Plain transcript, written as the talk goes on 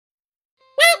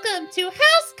Welcome to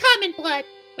House Common Blood,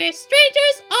 where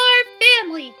strangers are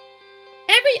family.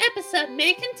 Every episode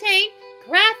may contain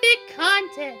graphic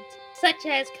content, such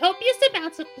as copious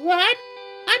amounts of blood,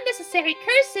 unnecessary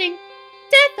cursing,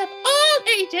 death of all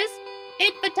ages,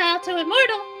 infantile to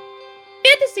immortal,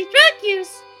 fantasy drug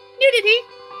use, nudity,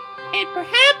 and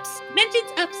perhaps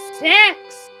mentions of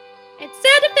sex, and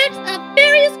sound effects of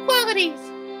various qualities.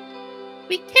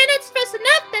 We cannot stress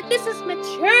enough that this is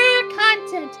mature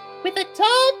content with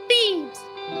adult themes.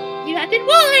 You have been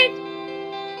warned!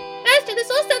 Master, this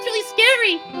all sounds really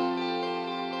scary.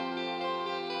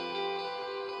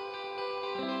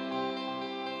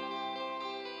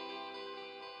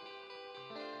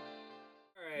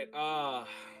 Alright,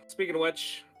 speaking of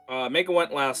which, Mega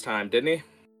went last time, didn't he?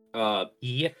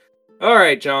 Yep.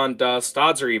 Alright, John, Dust,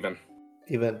 odds are even.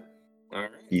 Even.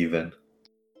 Alright. Even.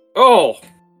 Oh!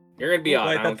 You're gonna be odd.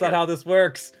 Wait, that's not how this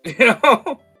works.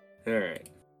 Alright.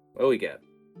 What do we get?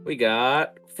 We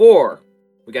got 4.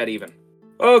 We got even.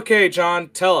 Okay, John,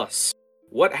 tell us.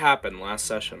 What happened last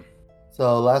session?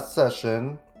 So last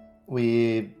session,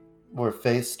 we were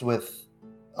faced with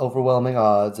overwhelming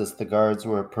odds as the guards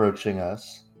were approaching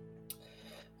us.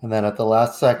 And then at the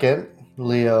last second,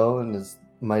 Leo, in his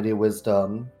mighty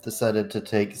wisdom, decided to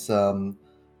take some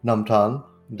Numtung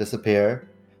and disappear.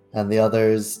 And the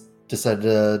others decided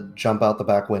to jump out the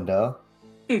back window.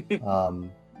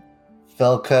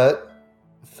 Felcut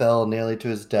fell nearly to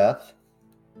his death.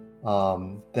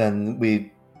 Then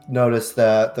we noticed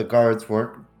that the guards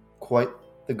weren't quite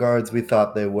the guards we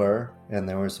thought they were, and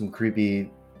there were some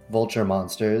creepy vulture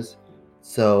monsters.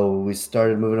 So we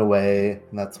started moving away,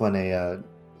 and that's when a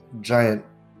giant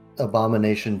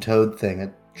abomination toad thing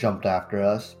had jumped after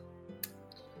us.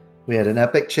 We had an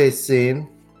epic chase scene,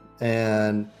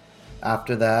 and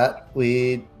after that,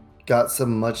 we got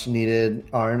some much needed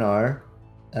R&R.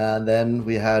 And then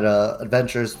we had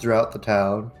adventures throughout the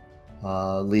town.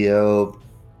 Leo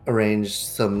arranged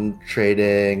some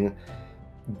trading.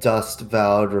 Dust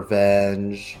vowed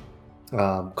revenge.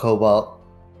 Cobalt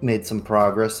made some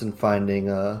progress in finding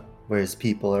where his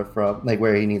people are from, like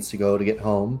where he needs to go to get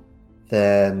home.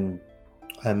 Then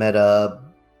I met a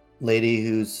lady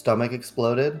whose stomach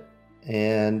exploded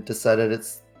and decided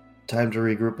it's time to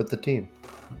regroup with the team.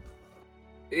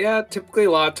 Yeah, typically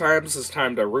a lot of times it's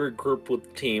time to regroup with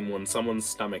the team when someone's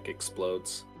stomach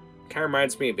explodes. Kinda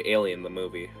reminds me of Alien, the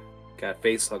movie. Got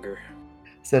face hugger.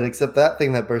 Said, except that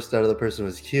thing that burst out of the person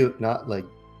was cute, not like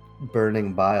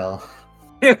burning bile.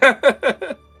 Yeah,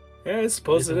 I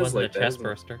suppose it is like a that. chest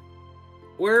burster.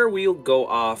 Where we'll go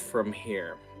off from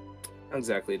here. How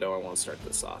exactly do I want to start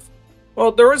this off?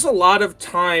 Well, there was a lot of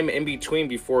time in between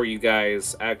before you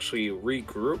guys actually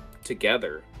regroup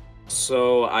together.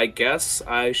 So I guess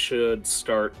I should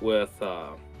start with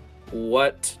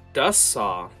what Dust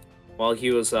saw while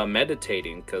he was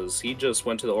meditating, because he just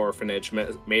went to the orphanage,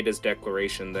 made his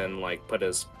declaration, then put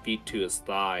his feet to his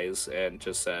thighs and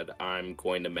just said, I'm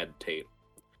going to meditate.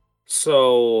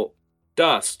 So,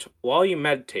 Dust, while you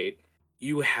meditate,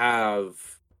 you have...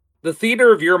 The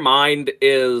theater of your mind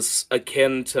is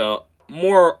akin to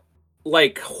more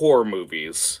like horror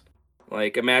movies.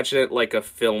 Imagine it like a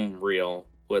film reel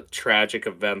with tragic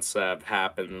events that have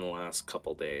happened in the last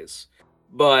couple days.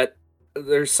 But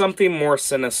there's something more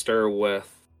sinister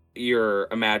with your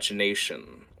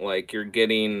imagination. You're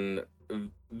getting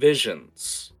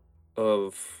visions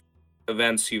of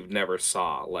events you've never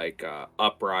saw,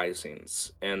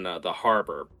 uprisings in the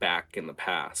harbor back in the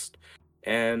past.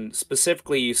 And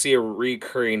specifically, you see a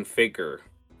recurring figure,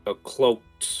 a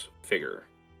cloaked figure,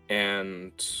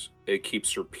 and it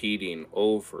keeps repeating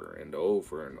over and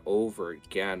over and over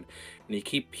again. And you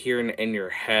keep hearing in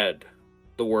your head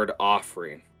the word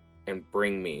offering and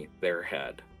bring me their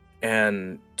head.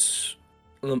 And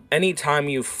anytime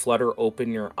you flutter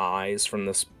open your eyes from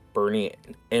this burning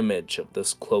image of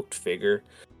this cloaked figure,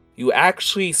 you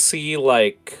actually see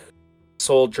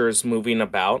soldiers moving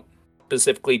about,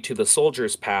 specifically to the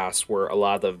soldiers' pass where a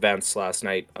lot of the events last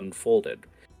night unfolded.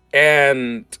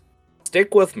 And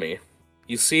stick with me.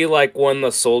 You see one of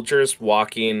the soldiers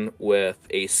walking with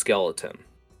a skeleton.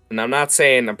 And I'm not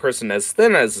saying a person as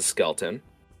thin as a skeleton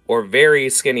or very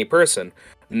skinny person.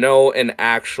 No, an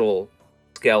actual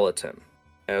skeleton,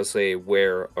 as they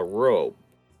wear a robe,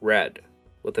 red,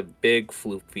 with a big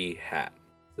floofy hat.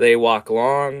 They walk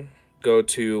along, go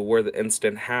to where the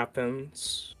incident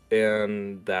happens,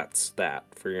 and that's that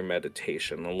for your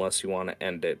meditation, unless you want to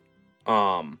end it.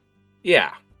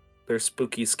 Yeah, they're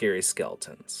spooky, scary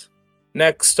skeletons.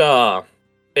 Next,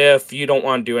 if you don't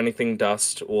want to do anything,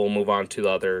 Dust, we'll move on to the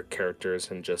other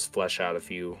characters and just flesh out a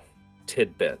few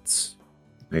tidbits.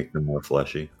 Make them more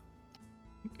fleshy.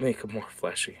 Make it more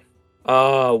fleshy.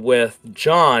 With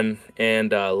John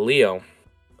and Leo,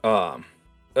 um,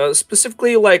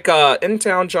 specifically like in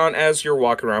town, John, as you're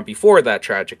walking around before that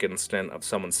tragic incident of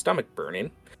someone's stomach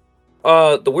burning.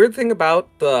 The weird thing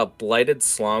about the blighted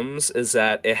slums is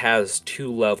that it has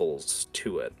two levels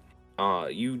to it.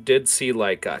 You did see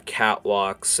like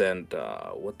catwalks and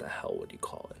what the hell would you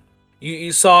call it?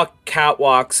 You saw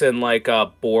catwalks and like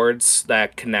boards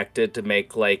that connected to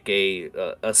make like a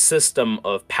system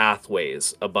of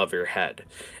pathways above your head.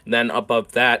 And then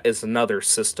above that is another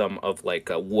system of like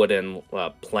wooden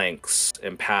planks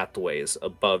and pathways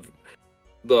above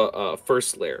the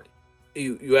first layer.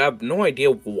 You have no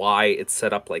idea why it's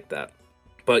set up like that,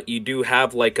 but you do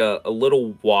have like a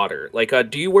little water. Like,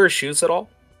 do you wear shoes at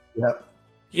all? Yep.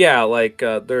 Yeah, like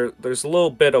there's a little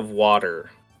bit of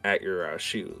water at your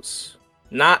shoes.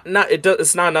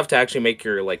 It's not enough to actually make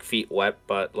your like feet wet,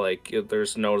 but like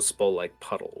there's noticeable like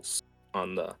puddles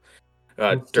on the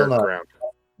I'm still dirt not ground.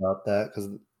 about that because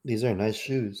these are nice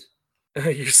shoes.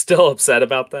 You're still upset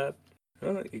about that?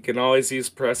 You can always use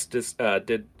press You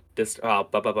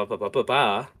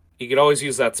could always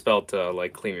use that spell to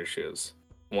like clean your shoes.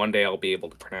 One day I'll be able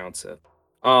to pronounce it.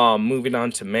 Moving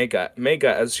on to Mega.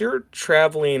 Mega, as you're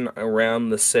traveling around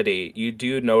the city, you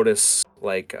do notice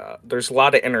like there's a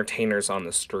lot of entertainers on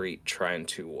the street trying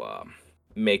to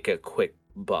make a quick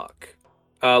buck.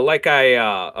 Like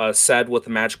I said with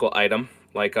the magical item,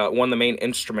 like one of the main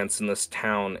instruments in this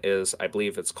town is, I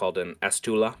believe it's called an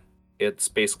astula. It's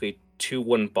basically two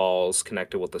wooden balls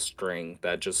connected with a string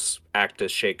that just act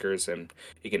as shakers, and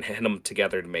you can hit them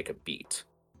together to make a beat.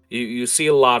 You see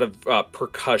a lot of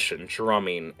percussion,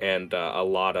 drumming, and a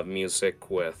lot of music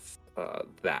with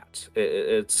that.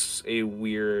 It's a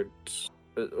weird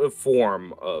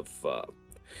form of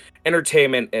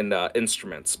entertainment and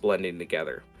instruments blending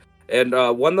together. And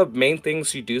one of the main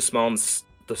things you do smell on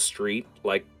the street,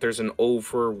 like there's an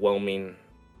overwhelming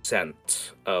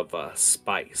scent of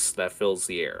spice that fills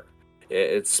the air.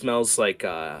 It smells like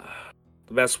the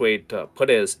best way to put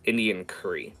it is Indian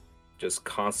curry, just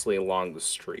constantly along the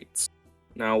streets.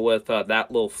 Now, with that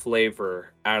little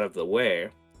flavor out of the way,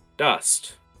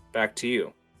 Dust, back to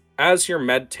you. As you're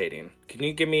meditating, can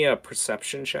you give me a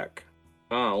perception check?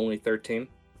 Only 13.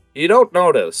 You don't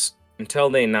notice until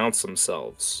they announce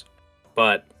themselves,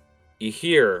 but you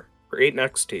hear right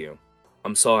next to you,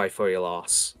 "I'm sorry for your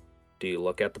loss." Do you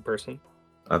look at the person?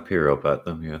 I peer up at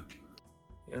them, yeah.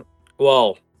 Yep.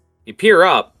 Well, you peer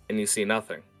up and you see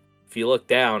nothing. If you look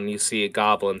down, you see a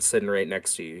goblin sitting right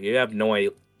next to you. You have no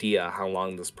idea how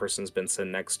long this person's been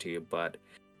sitting next to you, but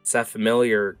it's that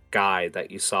familiar guy that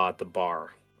you saw at the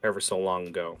bar ever so long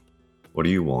ago. What do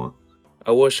you want?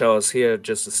 I wish I was here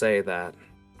just to say that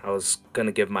I was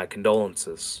gonna give my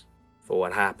condolences for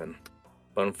what happened,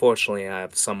 but unfortunately I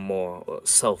have some more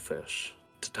selfish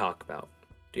to talk about.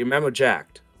 Do you remember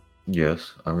Jacked?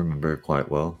 Yes, I remember it quite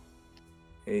well.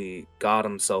 He got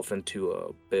himself into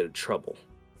a bit of trouble.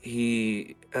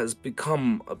 He has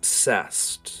become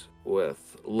obsessed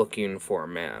with looking for a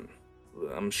man.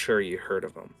 I'm sure you heard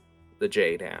of him, the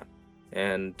Jade Hand.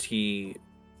 And he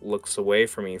looks away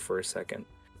from me for a second,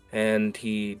 and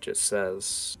he just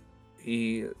says,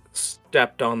 he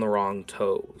stepped on the wrong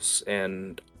toes,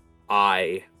 and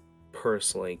I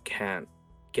personally can't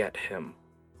get him.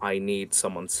 I need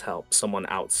someone's help, someone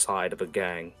outside of a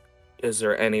gang. Is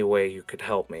there any way you could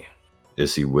help me?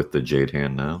 Is he with the Jade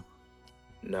Hand now?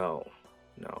 No.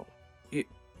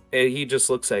 He just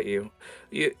looks at you.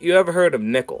 You ever heard of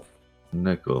Nickel?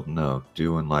 Nickel, no.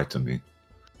 Do enlighten me.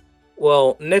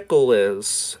 Well, Nickel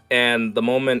is, and the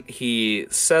moment he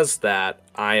says that,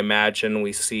 I imagine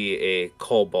we see a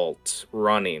kobold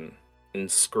running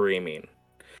and screaming.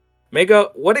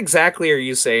 Mega, what exactly are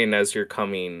you saying as you're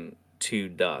coming to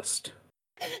Dust?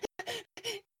 Dust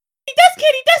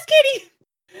Kitty!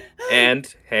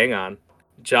 And, hang on,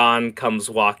 John comes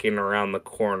walking around the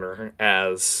corner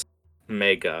as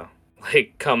Mega,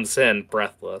 comes in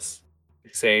breathless.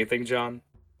 You say anything, John?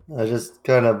 I just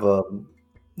kind of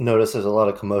noticed there's a lot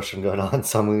of commotion going on,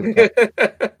 so I'm going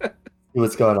to see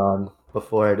what's going on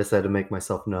before I decide to make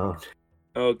myself known.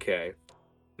 Okay.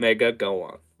 Mega, go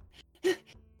on.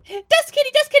 Dust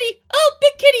Kitty! Oh,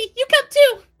 Big Kitty, you come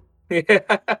too!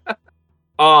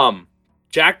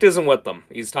 Jack isn't with them.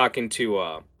 He's talking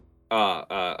to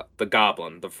the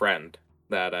goblin, the friend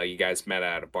that you guys met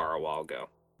at a bar a while ago.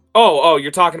 Oh,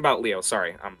 you're talking about Leo.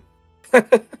 Sorry,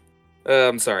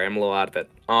 I'm sorry, I'm a little out of it.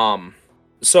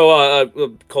 So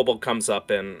Kobold comes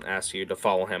up and asks you to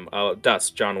follow him.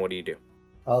 Dust, John, what do you do?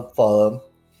 I'll follow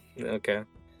him. Okay.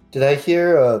 Did I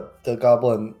hear the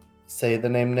goblin say the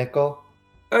name Nickel?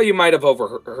 You might have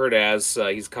overheard as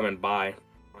he's coming by.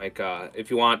 Like,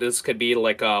 if you want, this could be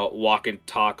like a walk and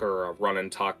talk or a run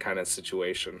and talk kind of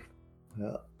situation.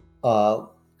 Yeah.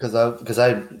 Because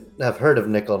I have heard of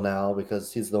Nickel now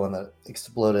because he's the one that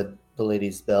exploded the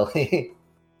lady's belly.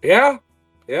 Yeah,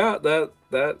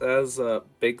 that's a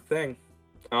big thing.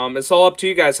 It's all up to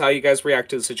you guys how you guys react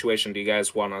to the situation. Do you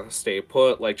guys want to stay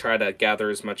put, like try to gather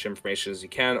as much information as you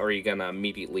can, or are you gonna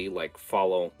immediately like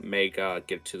follow Mega,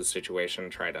 get to the situation,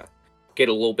 try to get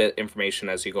a little bit information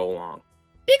as you go along?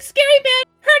 Big scary man,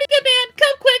 hurting a man,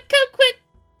 come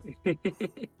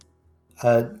quick.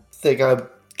 I think I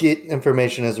get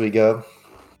information as we go.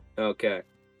 Okay,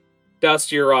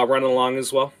 Dust, you're running along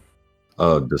as well.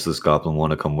 Does this goblin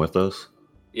want to come with us?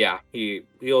 Yeah,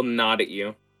 he'll nod at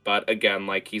you, but again,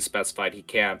 like he specified, he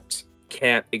can't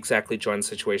exactly join the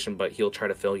situation, but he'll try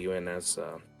to fill you in as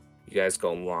you guys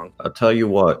go along. I'll tell you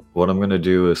what I'm gonna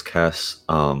do is cast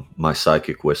my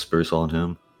psychic whispers on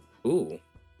him. Ooh,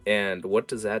 and what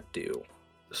does that do?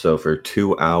 So for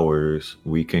 2 hours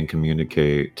we can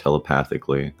communicate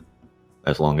telepathically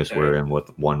as long as we're in with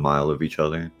 1 mile of each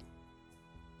other.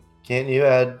 Can't you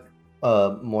add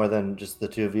more than just the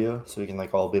two of you so we can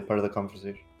like all be part of the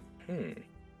conversation?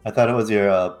 I thought it was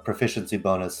your proficiency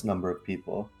bonus number of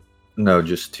people. No,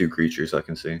 just 2 creatures I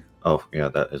can see. Oh yeah,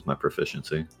 that is my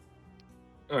proficiency.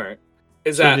 All right,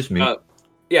 is So that just me?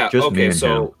 yeah? Just me okay, and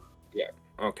so him. yeah,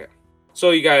 okay.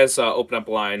 So you guys open up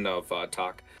a line of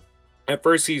talk. At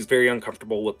first, he's very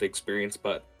uncomfortable with the experience,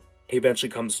 but he eventually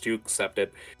comes to accept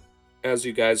it as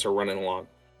you guys are running along.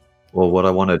 Well, what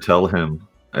I want to tell him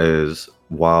is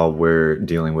while we're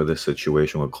dealing with this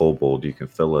situation with Kobold, you can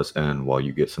fill us in while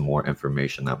you get some more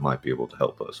information that might be able to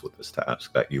help us with this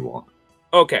task that you want.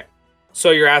 Okay,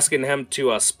 so you're asking him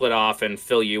to split off and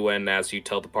fill you in as you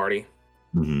tell the party?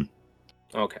 Mm-hmm.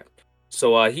 Okay.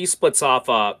 So he splits off.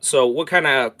 So what kind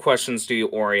of questions do you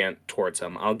orient towards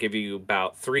him? I'll give you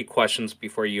about 3 questions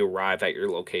before you arrive at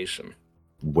your location.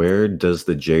 Where does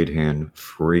the Jade Hand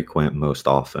frequent most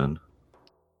often?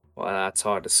 Well, that's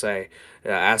hard to say.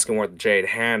 Asking where the Jade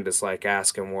Hand is like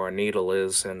asking where a needle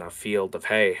is in a field of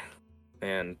hay.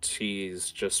 And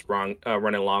he's just running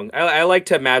along. I like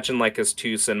to imagine like as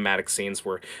 2 cinematic scenes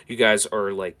where you guys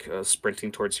are like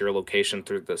sprinting towards your location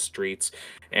through the streets,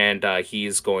 and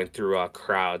he's going through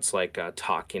crowds like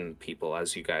talking to people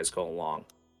as you guys go along.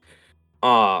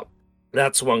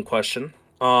 That's one question.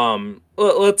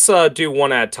 Let's do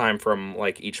one at a time from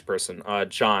like each person.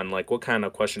 John, like what kind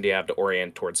of question do you have to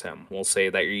orient towards him? We'll say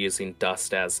that you're using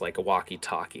Dust as like a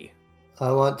walkie-talkie.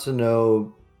 I want to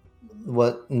know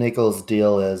what Nickel's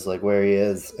deal is, like where he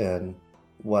is and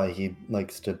why he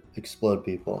likes to explode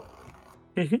people.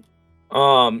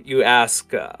 You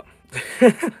ask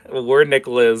where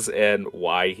Nickel is and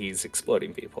why he's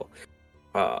exploding people.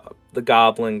 The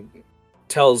goblin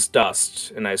tells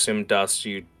Dust, and I assume Dust,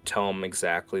 you tell him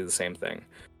exactly the same thing.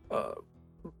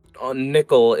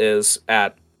 Nickel is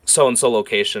at so-and-so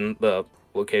location, the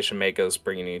location Mega's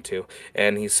bringing you to,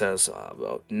 and he says,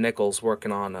 Nickel's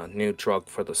working on a new drug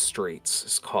for the streets.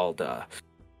 It's called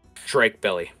Drake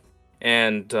Belly.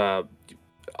 And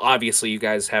obviously you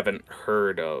guys haven't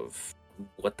heard of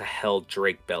what the hell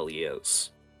Drake Belly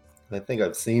is. I think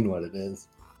I've seen what it is.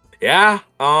 Yeah,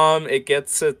 it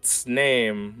gets its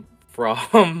name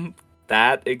from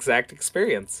that exact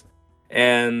experience.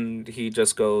 And he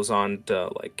just goes on to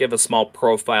like give a small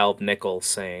profile of Nickel,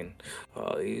 saying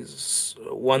he's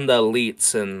one of the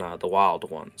elites in the Wild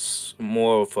Ones,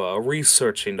 more of a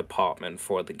researching department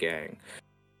for the gang.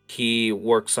 He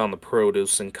works on the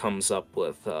produce and comes up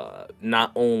with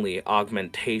not only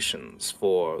augmentations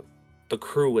for the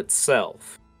crew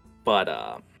itself,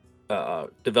 but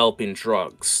developing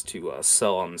drugs to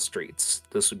sell on the streets.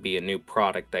 This would be a new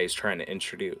product that he's trying to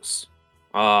introduce.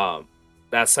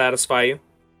 That satisfy you?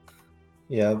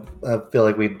 Yeah, I feel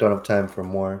like we don't have time for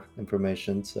more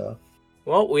information, so.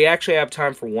 Well, we actually have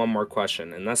time for one more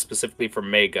question, and that's specifically for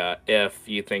Mega, if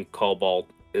you think Cobalt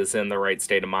is in the right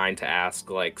state of mind to ask,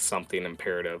 like, something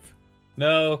imperative.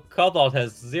 No, Cobalt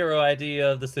has 0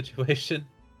 idea of the situation.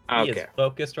 He is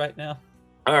focused right now.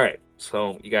 Alright,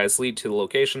 so you guys lead to the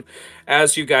location.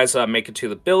 As you guys make it to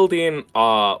the building,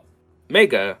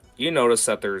 Mega, you notice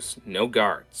that there's no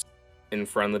guards in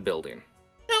front of the building.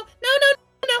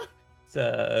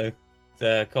 The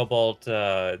Cobalt,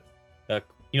 I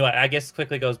guess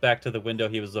quickly goes back to the window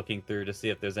he was looking through to see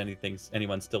if there's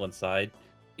anyone still inside.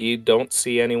 You don't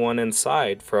see anyone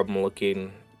inside from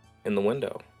looking in the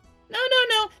window. No,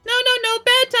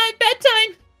 bad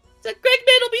time. The Greg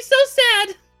man will be so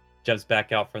sad. Jumps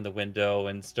back out from the window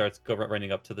and starts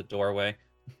running up to the doorway.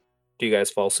 Do you guys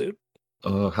follow suit?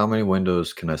 How many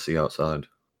windows can I see outside?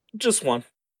 Just one.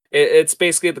 It's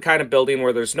basically the kind of building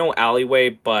where there's no alleyway,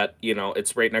 but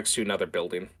it's right next to another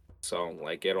building. So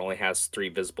like it only has 3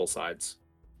 visible sides.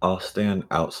 I'll stand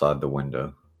outside the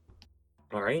window.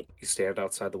 All right, you stand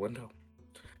outside the window.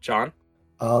 John?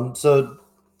 So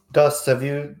Dust, have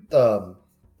you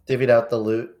divvied out the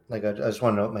loot? Like, I just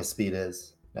want to know what my speed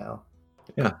is now.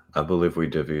 Yeah, I believe we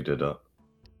divvied it up.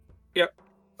 Yep.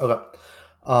 Okay.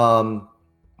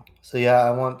 So yeah,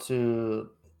 I want to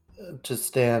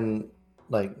stand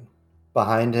like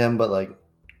behind him, but like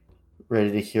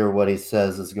ready to hear what he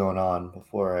says is going on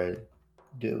before I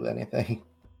do anything.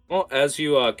 Well, as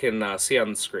you can see on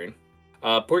the screen,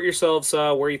 put yourselves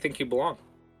where you think you belong.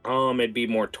 It'd be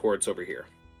more towards over here,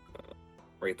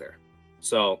 right there.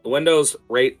 So the window's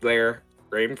right there,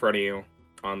 right in front of you,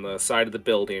 on the side of the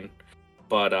building.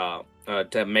 But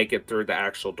to make it through the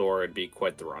actual door, it'd be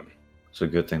quite the run. It's a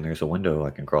good thing there's a window I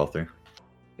can crawl through.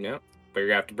 Yeah, but you're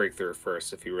gonna have to break through it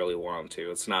first if you really want to.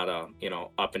 It's not a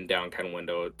up and down kind of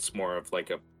window. It's more of like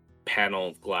a panel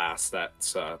of glass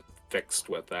that's fixed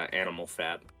with animal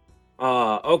fat.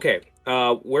 Okay.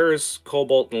 Where's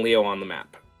Cobalt and Leo on the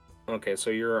map? Okay, so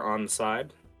you're on the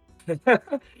side.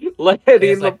 It's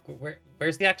like,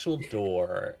 where's the actual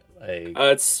door? Like,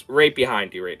 It's right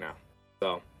behind you right now.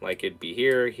 So, like, it'd be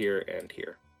here, here, and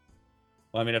here.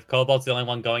 well, I mean, if Cobalt's the only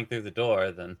one going through the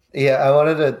door, then Yeah, I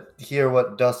wanted to hear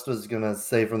what Dust was gonna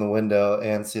say from the window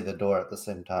and see the door at the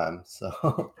same time.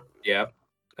 So Yeah,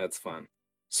 that's fun.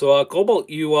 So, Cobalt,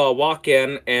 you walk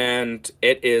in, and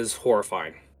it is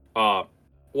horrifying.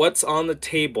 What's on the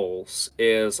tables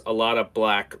is a lot of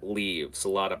black leaves, a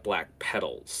lot of black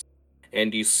petals,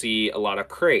 and you see a lot of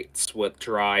crates with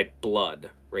dried blood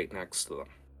right next to them.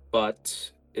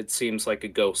 But it seems like a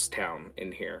ghost town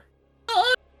in here.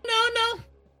 Oh, no.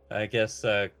 I guess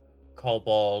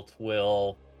Cobalt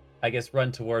will,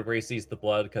 run toward where he sees the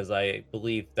blood, because I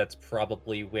believe that's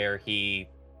probably where he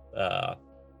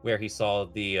saw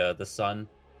the sun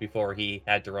before he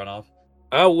had to run off.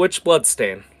 Which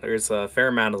bloodstain? There's a fair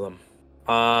amount of them.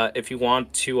 If you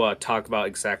want to talk about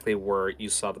exactly where you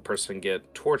saw the person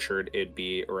get tortured, it'd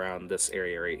be around this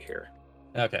area right here.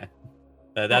 Okay,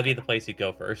 that'd be the place you'd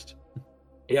go first.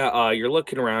 Yeah, you're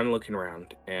looking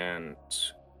around, and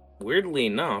weirdly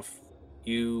enough,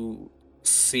 you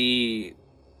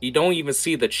don't even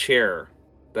see the chair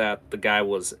that the guy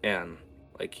was in.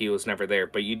 Like, he was never there,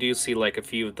 but you do see, like, a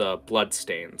few of the blood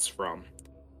stains from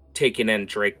taking in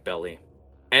Drake Belly.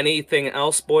 Anything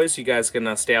else, boys? You guys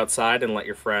gonna stay outside and let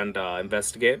your friend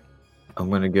investigate? I'm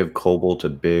gonna give Cobalt a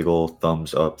big old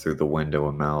thumbs up through the window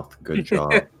and mouth. Good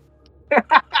job.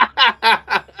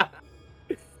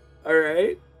 All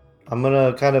right. I'm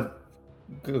gonna kind of,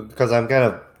 because I'm kind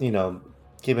of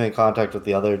keeping in contact with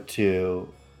the other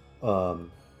two. So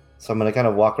I'm gonna kind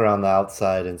of walk around the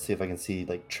outside and see if I can see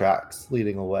like tracks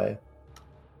leading away.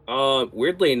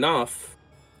 Weirdly enough,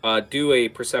 do a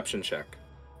perception check.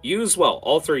 You as well,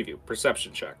 all 3 of you,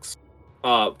 perception checks.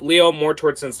 Leo, more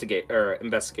towards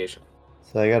investigation.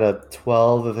 So I got a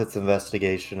 12 if it's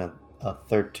investigation, a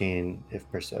 13 if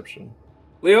perception.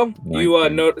 Leo, you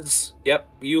 19. notice. Yep,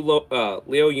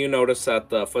 Leo, you notice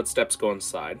that the footsteps go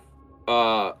inside.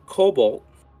 Cobalt,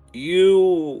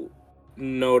 you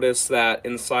notice that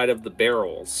inside of the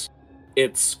barrels,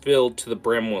 it's filled to the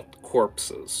brim with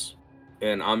corpses.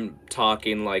 And I'm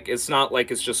talking like, it's not like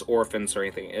it's just orphans or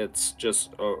anything. It's just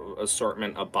an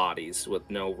assortment of bodies with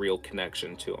no real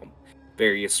connection to them.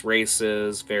 Various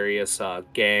races, various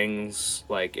gangs,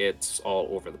 like it's all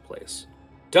over the place.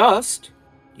 Dust,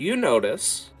 you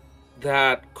notice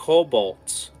that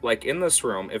Cobalt, like in this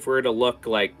room, if we were to look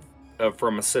like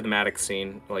from a cinematic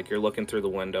scene, like you're looking through the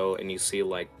window and you see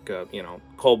like,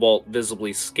 Cobalt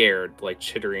visibly scared, like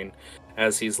chittering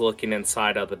as he's looking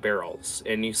inside of the barrels.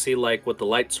 And you see, like, with the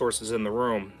light sources in the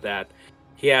room, that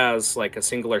he has, like, a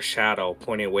singular shadow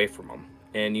pointing away from him.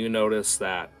 And you notice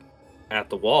that at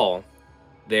the wall,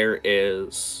 there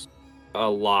is a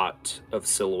lot of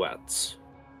silhouettes.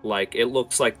 Like, it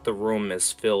looks like the room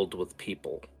is filled with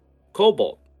people.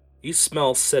 Cobalt, you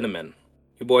smell cinnamon.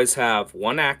 You boys have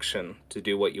 1 action to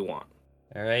do what you want.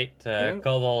 All right,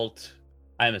 Cobalt.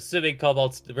 I'm assuming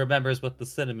Cobalt remembers what the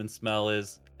cinnamon smell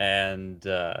is, and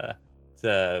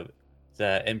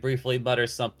briefly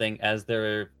mutters something as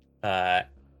they're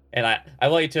and I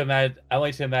want you to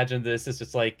imagine this is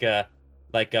just like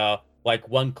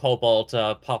one Cobalt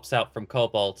pops out from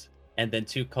Cobalt, and then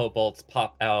 2 Cobalts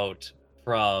pop out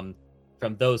from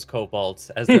those Cobalts,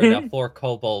 as there are now 4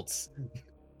 Cobalts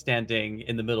standing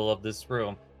in the middle of this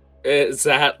room. Is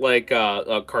that like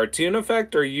a cartoon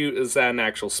effect, or is that an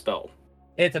actual spell?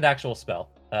 It's an actual spell.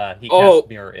 He casts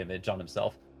mirror image on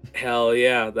himself. Hell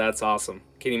yeah, that's awesome.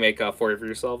 Can you make 4 for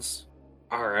yourselves?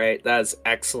 All right, that's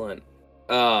excellent.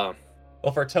 Uh,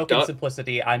 Well, for token Du-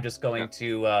 simplicity, I'm just going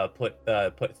to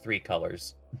put 3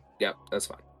 colors. Yep, that's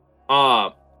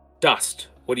fine. Dust.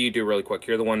 What do you do really quick?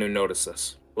 You're the one who noticed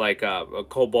this. Like, a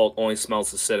cobalt only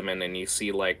smells the cinnamon, and you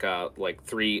see like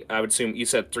 3. I would assume you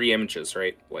said 3 images,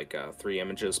 right? Like 3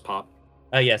 images pop.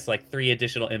 Yes, like 3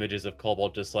 additional images of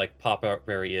Cobalt just like pop out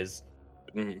where he is.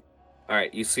 Mm-hmm. All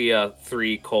right, you see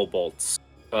 3 cobalts,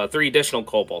 3 additional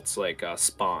cobalts like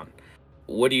spawn.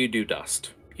 What do you do,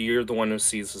 Dust? You're the one who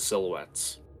sees the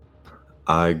silhouettes.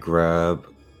 I grab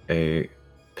a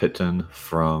piton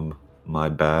from my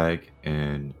bag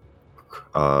and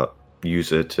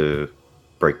use it to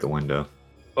break the window.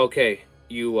 Okay,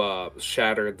 you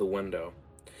shattered the window.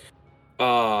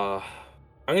 I'm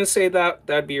gonna say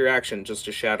that'd be your action, just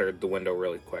to shatter the window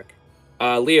really quick.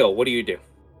 Leo, what do?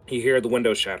 You hear the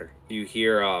window shatter. You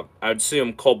hear, I'd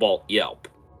assume Cobalt yelp.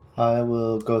 I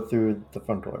will go through the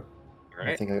front door. All I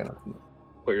right, think I got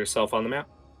put yourself on the map.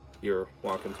 You're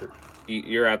walking through.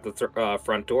 You're at the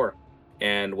front door,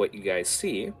 and what you guys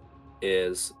see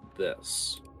is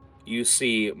this. You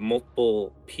see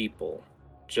multiple people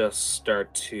just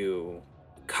start to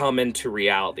come into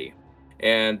reality.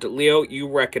 And Leo, you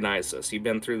recognize this. You've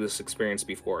been through this experience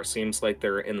before. Seems like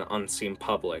they're in the unseen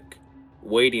public,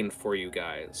 waiting for you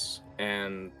guys.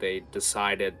 And they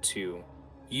decided to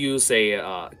use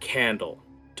a candle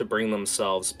to bring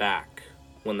themselves back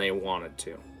when they wanted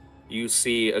to. You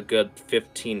see a good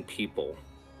 15 people,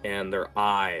 and their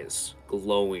eyes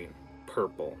glowing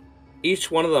purple. Each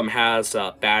one of them has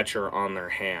a badger on their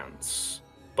hands,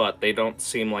 but they don't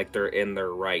seem like they're in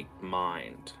their right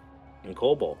mind. And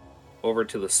Cobalt, over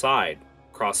to the side,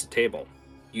 across the table,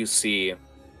 you see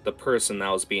the person that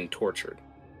was being tortured.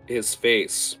 His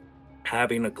face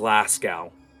having a glass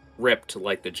scowl, ripped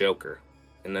like the Joker,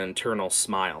 an internal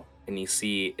smile, and you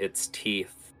see its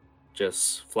teeth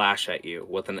just flash at you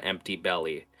with an empty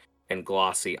belly and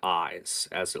glossy eyes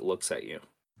as it looks at you.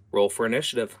 Roll for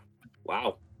initiative.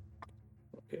 Wow.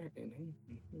 Okay.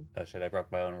 Oh shit! I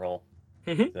broke my own roll.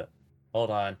 Mhm. So,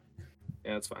 hold on.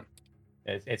 Yeah, that's fine.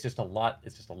 It's just a lot.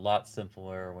 It's just a lot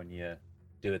simpler when you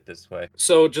do it this way.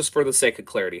 So, just for the sake of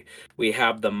clarity, we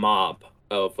have the mob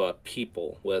of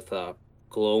people with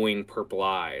glowing purple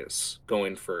eyes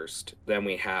going first. Then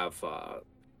we have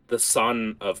the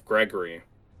son of Gregory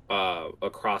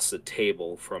across the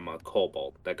table from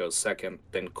Cobalt that goes second.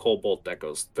 Then Cobalt that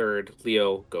goes third.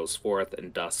 Leo goes fourth,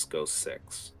 and Dust goes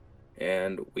sixth.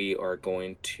 And we are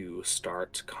going to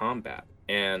start combat.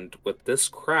 And with this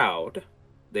crowd,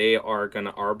 they are going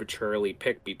to arbitrarily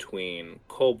pick between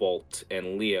Cobalt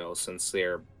and Leo since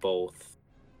they're both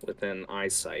within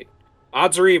eyesight.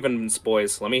 Odds or evens,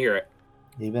 boys. Let me hear it.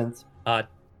 evens. Uh,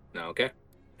 No, okay.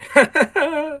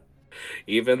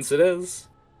 Evens it is.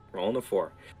 Rolling a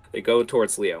 4. They go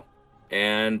towards Leo,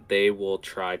 and they will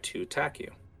try to attack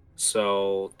you.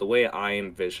 So the way I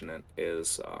envision it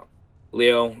is,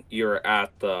 Leo, you're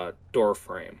at the door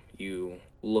frame. You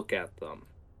look at them.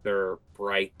 Their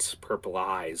bright purple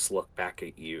eyes look back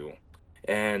at you,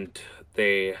 and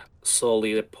they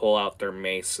slowly pull out their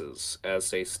maces as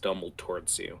they stumble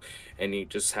towards you. And you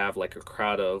just have like a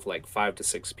crowd of like 5 to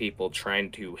 6 people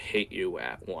trying to hit you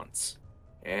at once.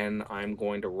 And I'm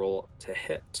going to roll to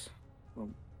hit.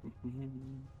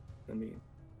 Let me.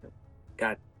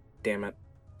 God damn it.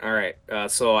 Alright,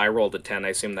 so I rolled a 10. I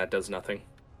assume that does nothing.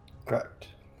 Correct.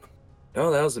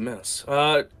 No, that was a miss.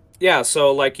 Yeah,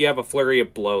 so like you have a flurry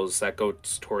of blows that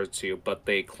goes towards you, but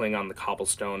they cling on the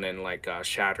cobblestone and like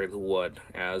shatter the wood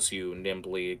as you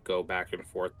nimbly go back and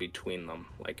forth between them,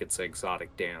 like it's an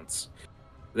exotic dance.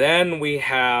 Then we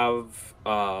have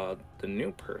the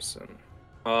new person,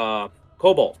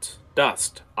 Cobalt,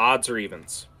 Dust. Odds or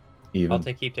evens? Even.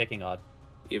 keep taking odd.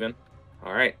 Even.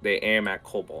 All right, they aim at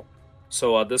Cobalt.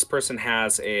 So this person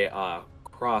has a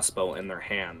crossbow in their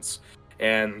hands,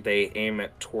 and they aim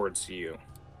it towards you.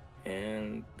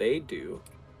 And they do.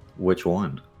 Which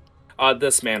one?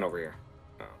 This man over here.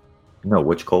 No,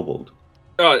 which kobold?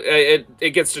 Oh,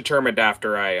 it gets determined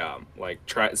after I like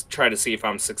try to see if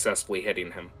I'm successfully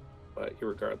hitting him. But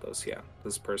regardless, yeah,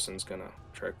 this person's gonna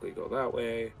directly go that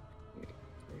way.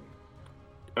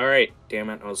 All right, damn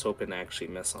it! I was hoping to actually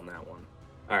miss on that one.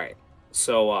 All right,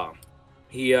 so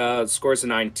he scores a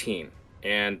 19.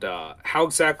 And how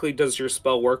exactly does your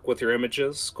spell work with your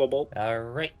images, Cobalt? All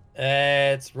right,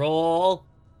 let's roll,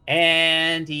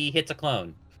 and he hits a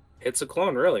clone. It's a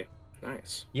clone, really.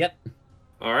 Nice. Yep.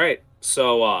 All right,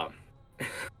 so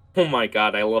oh my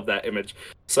god, I love that image.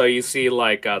 So you see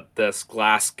like this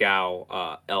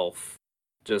Glasgow elf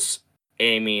just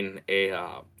aiming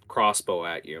a crossbow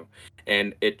at you,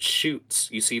 and it shoots.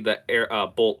 You see the air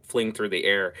bolt fling through the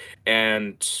air,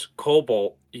 and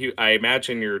Cobalt, I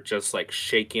imagine you're just like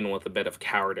shaking with a bit of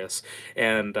cowardice,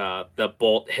 and the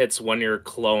bolt hits one of your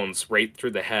clones right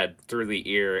through the head, through the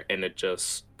ear, and it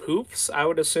just poofs, I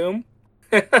would assume.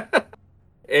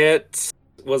 It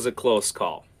was a close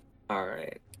call. All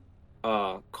right.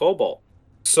 Cobalt.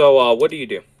 So, what do you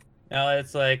do? Now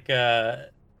it's like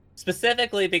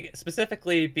specifically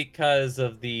because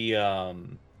of the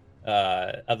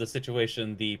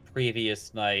situation the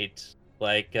previous night.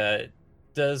 Like,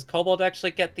 does Cobalt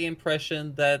actually get the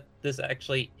impression that this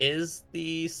actually is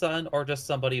the son, or just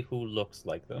somebody who looks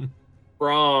like them?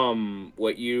 From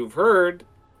what you've heard,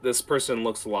 this person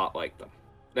looks a lot like them.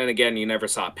 Then again, you never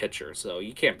saw a picture, so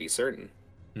you can't be certain.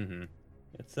 Mm-hmm.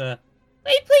 It's Wait,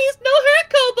 please, no hurt,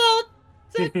 Cobalt!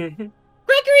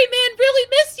 Gregory, man, really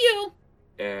miss you!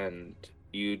 And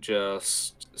you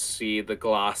just see the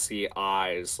glossy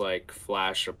eyes like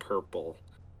flash a purple,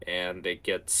 and it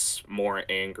gets more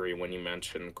angry when you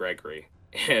mention Gregory.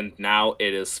 And now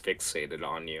it is fixated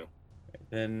on you.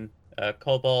 then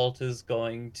Cobalt is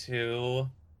going to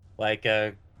like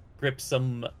grip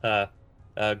some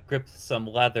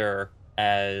leather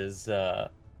as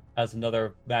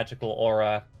another magical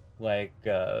aura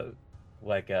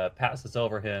passes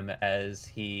over him as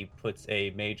he puts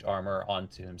a mage armor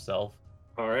onto himself.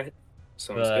 All right,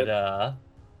 sounds But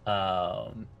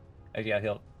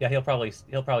good. he'll probably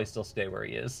still stay where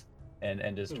he is and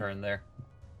end his turn there.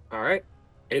 All right,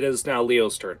 it is now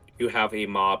Leo's turn. You have a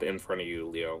mob in front of you,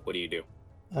 Leo. What do you do?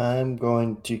 I'm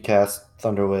going to cast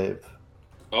Thunderwave.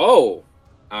 Oh,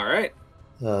 all right.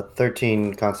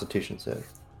 13 Constitution save.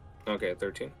 Okay,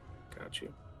 13. Got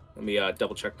you. Let me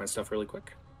double check my stuff really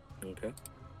quick. Okay.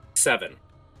 7.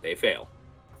 They fail.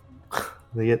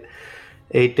 They get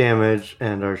 8 damage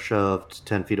and are shoved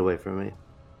 10 feet away from me.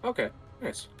 Okay,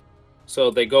 nice.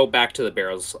 So they go back to the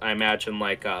barrels. I imagine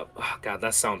like, oh god,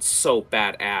 that sounds so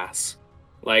badass.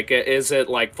 Like, is it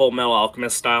like Full Metal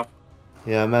Alchemist style?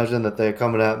 Yeah, imagine that they're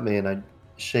coming at me and I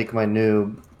shake my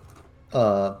new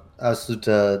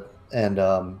Asuta and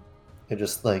it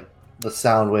just like the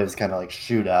sound waves kind of like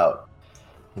shoot out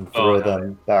and throw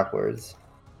them backwards.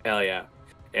 Hell yeah.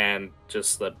 And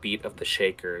just the beat of the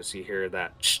shakers, you hear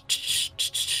that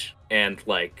and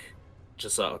like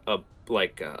just a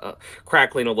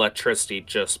crackling electricity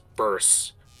just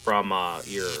bursts from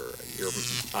your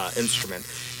instrument,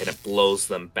 and it blows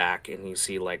them back, and you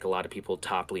see like a lot of people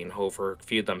toppling over, a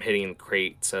few of them hitting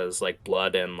crates as like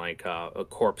blood and like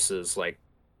corpses like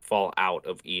fall out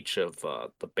of each of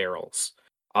the barrels.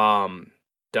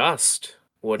 Dust,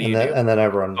 what do you do? And then I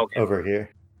run over here.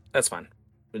 That's fine.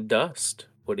 Dust,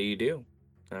 what do you do?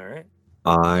 All right.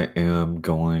 I am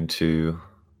going to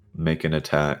make an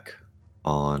attack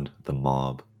on the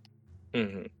mob.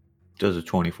 Mm-hmm. Does a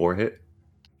 24 hit?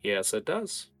 Yes, it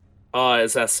does.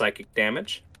 Is that psychic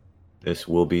damage? This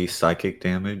will be psychic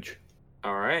damage.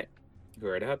 All right. Go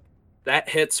right ahead. That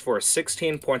hits for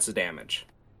 16 points of damage.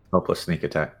 Oh, plus sneak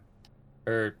attack.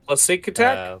 Plus sneak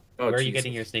attack? Where are you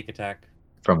getting your sneak attack?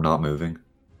 From not moving.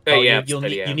 Yeah, you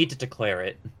need to declare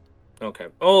it. Okay.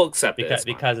 I'll accept it.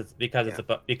 Because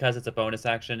it's a bonus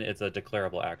action. It's a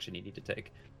declarable action you need to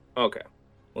take. Okay.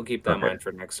 We'll keep that in mind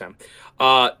for next time.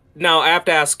 Now I have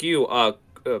to ask you,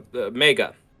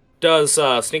 Mega, does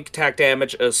sneak attack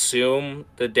damage assume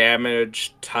the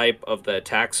damage type of the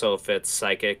attack? So if it's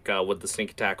psychic, would the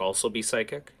sneak attack also be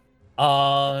psychic?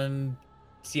 So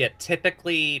yeah,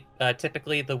 typically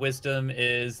the wisdom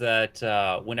is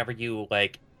that whenever you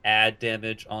like add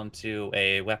damage onto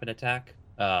a weapon attack,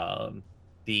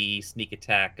 the sneak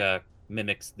attack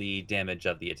mimics the damage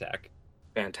of the attack.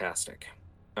 Fantastic.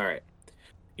 All right.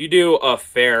 You do a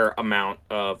fair amount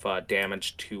of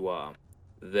damage to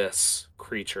this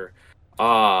creature.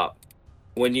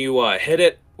 When you hit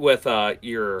it with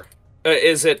your...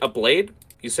 is it a blade?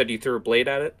 You said you threw a blade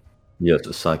at it? Yes,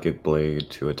 a psychic blade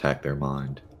to attack their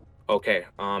mind. Okay.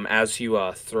 As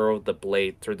you throw the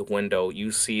blade through the window,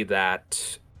 you see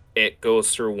that it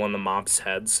goes through one of the mob's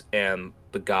heads, and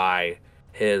the guy,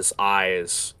 his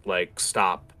eyes like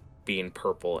stop being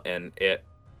purple, and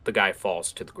the guy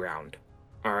falls to the ground.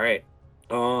 All right.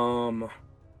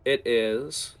 It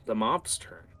is the mob's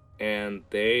turn, and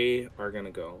they are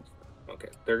gonna go. Okay,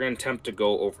 they're gonna attempt to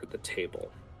go over the table.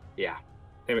 Yeah,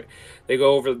 they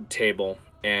go over the table,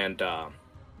 and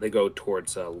they go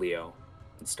towards Leo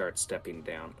and start stepping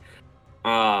down.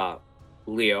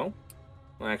 Leo.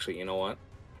 Well, actually, you know what?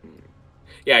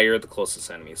 Yeah, you're the closest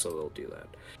enemy, so they'll do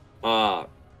that.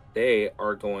 They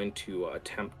are going to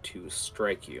attempt to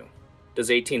strike you. Does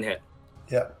 18 hit?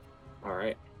 Yeah. All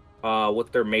right.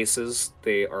 With their maces,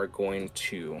 they are going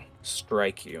to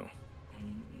strike you.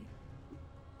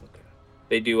 Okay.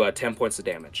 They do 10 points of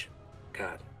damage.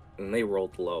 God, and they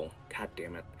rolled low. God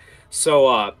damn it.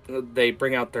 So they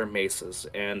bring out their maces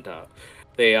and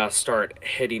they start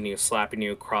hitting you, slapping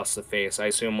you across the face. I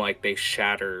assume like they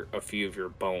shatter a few of your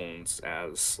bones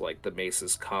as like the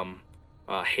maces come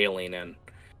hailing in.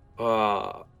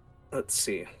 Let's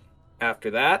see.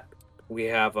 After that, we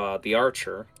have the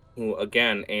archer, who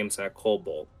again aims at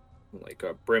Cobalt, like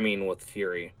brimming with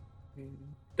fury.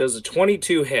 Does a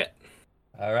 22 hit?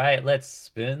 All right, let's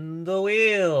spin the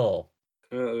wheel.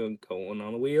 Going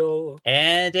on a wheel.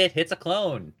 And it hits a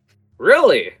clone.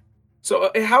 Really? So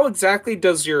how exactly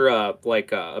does your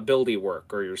ability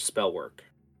work or your spell work?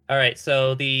 All right,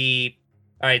 so the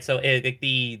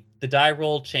die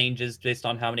roll changes based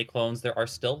on how many clones there are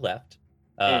still left.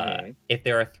 If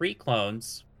there are 3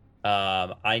 clones,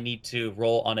 I need to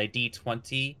roll on a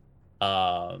d20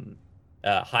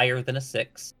 higher than a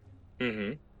 6.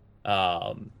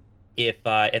 If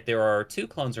there are 2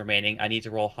 clones remaining, I need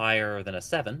to roll higher than a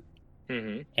 7.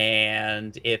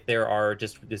 And if there are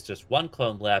just 1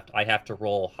 clone left, I have to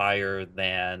roll higher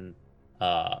than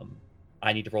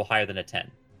I need to roll higher than a 10.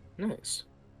 Nice.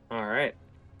 All right.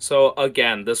 So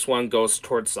again, this one goes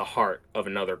towards the heart of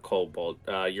another kobold.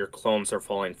 Your clones are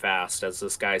falling fast as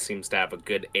this guy seems to have a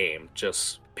good aim,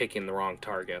 just picking the wrong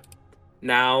target.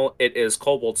 Now it is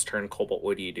Kobold's turn. Kobold,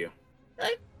 what do you do?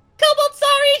 Cobalt,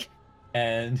 sorry!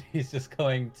 And he's just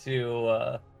going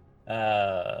to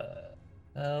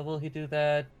will he do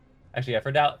that? Actually,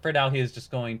 yeah, for now he's just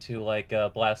going to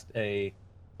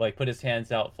put his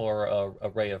hands out for a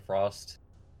ray of frost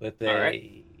with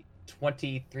a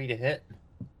 23 to hit.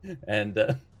 And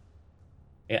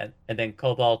then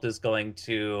Cobalt is going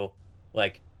to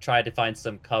try to find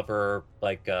some cover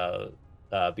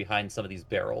behind some of these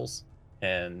barrels,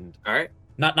 and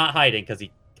not hiding because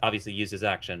he obviously used his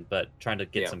action, but trying to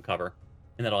get some cover,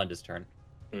 and that'll end his turn.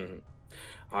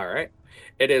 All right,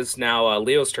 it is now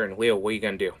Leo's turn. Leo, what are you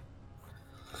gonna do?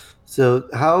 So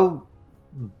how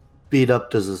beat up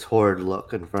does this horde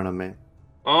look in front of me?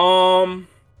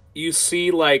 You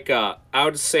see I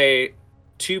would say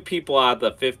 2 people out of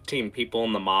the 15 people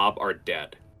in the mob are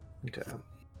dead. Okay.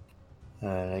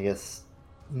 I guess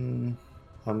I'm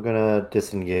gonna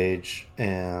disengage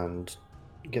and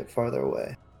get farther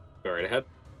away. Go right ahead.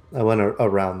 I went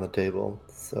around the table,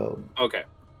 so... Okay.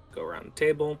 Go around the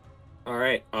table. All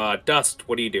right. Dust,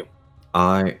 what do you do?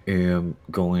 I am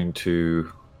going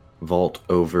to vault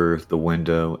over the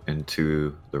window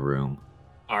into the room.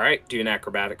 All right. Do an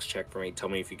acrobatics check for me. Tell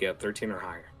me if you get 13 or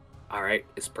higher. All right.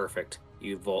 It's perfect.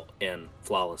 You vault in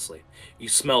flawlessly. You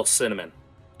smell cinnamon.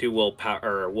 Do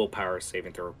willpower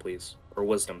saving throw, please. Or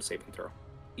wisdom saving throw.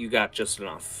 You got just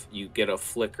enough. You get a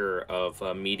flicker of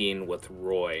a meeting with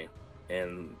Roy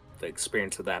and the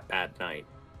experience of that bad night,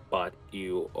 but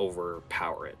you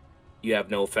overpower it. You have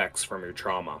no effects from your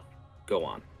trauma. Go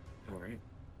on. All right.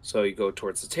 So you go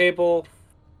towards the table.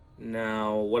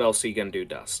 Now, what else are you going to do,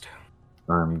 Dust?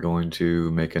 I'm going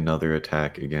to make another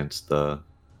attack against the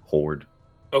horde.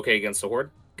 Okay, against the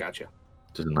horde? Gotcha.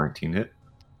 Does a 19 hit?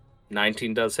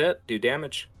 19 does hit. Do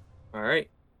damage. All right.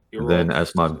 Then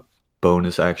as my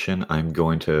bonus action, I'm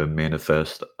going to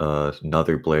manifest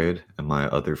another blade in my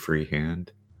other free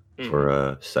hand for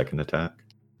a second attack.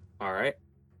 All right.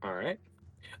 All right.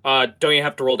 Don't you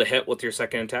have to roll to hit with your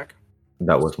second attack?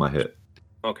 That was my hit.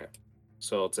 Okay.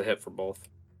 So it's a hit for both.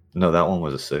 No, that one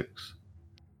was a 6.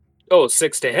 Oh,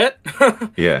 6 to hit?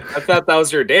 Yeah. I thought that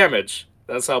was your damage.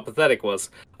 That's how pathetic it was.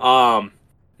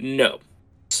 No.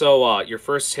 So your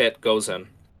first hit goes in.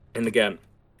 And again,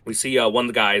 we see one of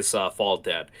the guys fall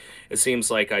dead. It seems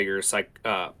like your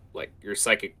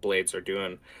psychic blades are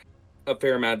doing a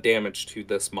fair amount of damage to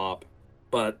this mob.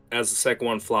 But as the second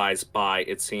one flies by,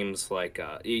 it seems like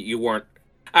you weren't...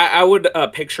 I would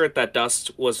picture it that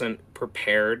Dust wasn't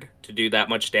prepared to do that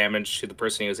much damage to the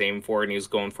person he was aiming for, and he was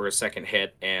going for a second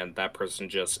hit, and that person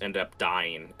just ended up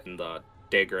dying, and the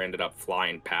dagger ended up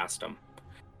flying past him.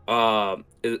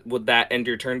 Would that end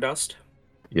your turn, Dust?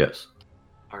 Yes.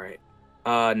 All right.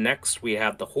 Next, we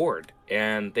have the Horde,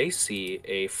 and they see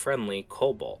a friendly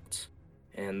kobold,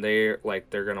 and they're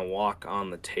gonna walk on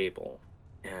the table,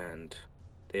 and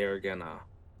they're gonna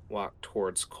walk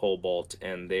towards Cobalt,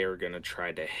 and they're gonna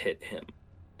try to hit him.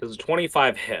 Does a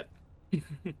 25 hit? I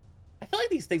feel like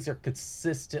these things are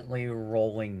consistently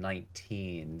rolling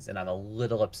 19s, and I'm a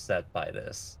little upset by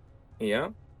this.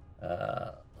 Yeah.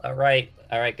 All right,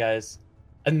 guys.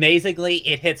 Amazingly,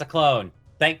 it hits a clone.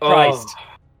 Thank Christ.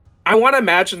 I want to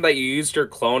imagine that you used your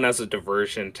clone as a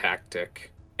diversion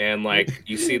tactic, and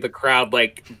you see the crowd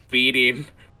beating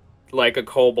like a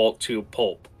cobalt to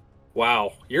pulp.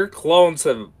 Wow, your clones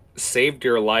have saved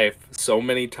your life so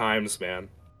many times, man.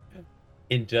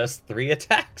 In just 3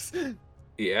 attacks.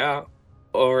 Yeah.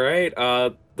 All right.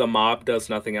 The mob does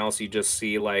nothing else. You just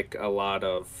see like a lot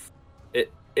of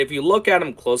it. If you look at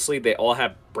them closely, they all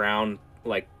have brown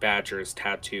like badgers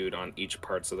tattooed on each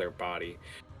parts of their body,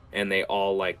 and they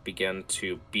all like begin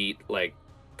to beat like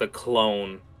the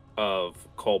clone of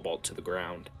Cobalt to the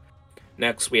ground.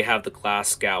 Next, we have the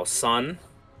Glasgow Sun.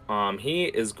 He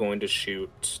is going to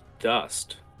shoot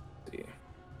Dust. Let's see.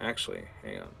 Actually,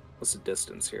 hang on. What's the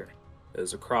distance here?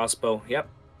 There's a crossbow. Yep,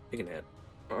 he can hit.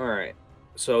 All right.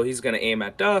 So he's gonna aim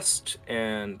at Dust,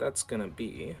 and that's gonna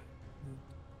be.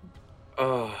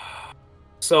 Does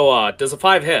a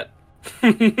 5 hit?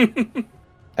 Actually,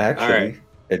 Alright.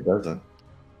 it doesn't.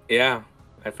 Yeah,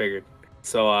 I figured.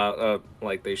 So,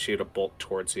 like they shoot a bolt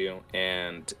towards you,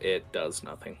 and it does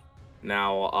nothing.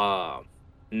 Now,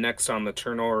 next on the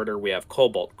turn order, we have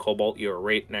Cobalt. Cobalt, you're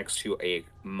right next to a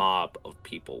mob of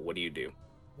people. What do you do?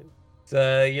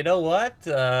 So, you know what?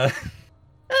 Please, no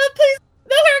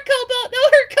hurt, Cobalt! No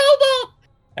hurt, Cobalt!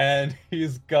 And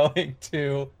he's going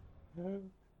to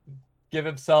give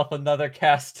himself another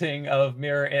casting of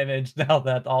mirror image now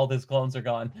that all his clones are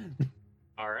gone.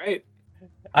 All right.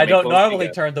 I many don't clones do you normally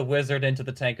get? turn the wizard into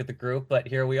the tank of the group, but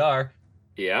here we are.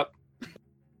 Yep.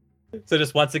 So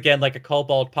just once again, like a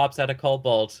kobold pops out of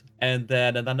kobold, and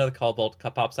then another kobold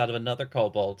pops out of another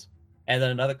kobold, and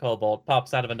then another kobold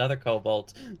pops out of another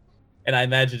kobold. And I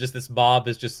imagine just this mob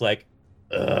is just like,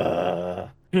 ugh.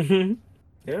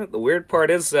 Yeah, the weird part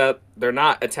is that they're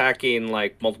not attacking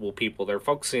like multiple people. They're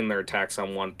focusing their attacks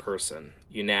on one person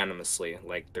unanimously,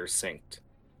 like they're synced.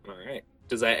 All right.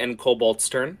 Does that end Cobalt's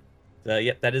turn?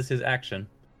 Yep, that is his action.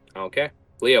 Okay.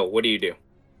 Leo, what do you do?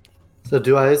 So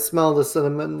do I smell the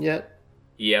cinnamon yet?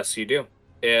 Yes, you do.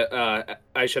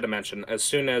 I should have mentioned, as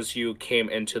soon as you came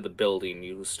into the building,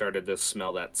 you started to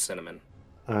smell that cinnamon.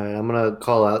 All right, I'm gonna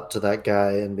call out to that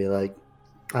guy and be like,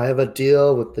 I have a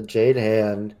deal with the Jade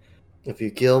Hand. If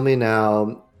you kill me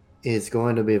now, he's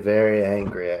going to be very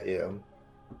angry at you.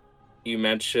 You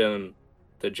mentioned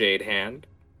the Jade Hand.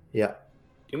 Yeah,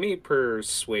 Do me a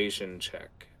persuasion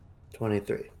check.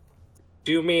 23.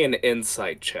 Do me an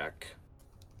insight check.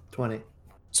 20.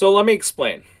 So let me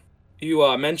explain.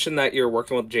 You mentioned that you're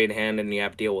working with Jade Hand and you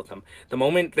have to deal with them. The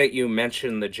moment that you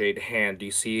mention the Jade Hand,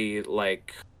 you see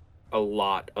like a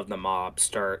lot of the mob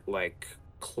start like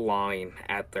clawing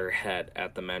at their head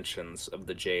at the mentions of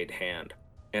the Jade Hand,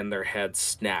 and their heads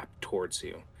snap towards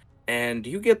you. And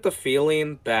you get the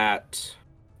feeling that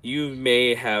you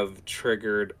may have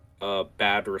triggered a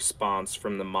bad response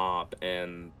from the mob,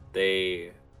 and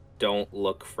they don't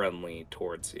look friendly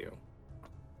towards you.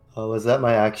 Oh, is that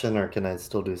my action, or can I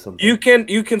still do something? You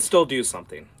can still do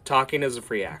something. Talking is a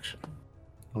free action.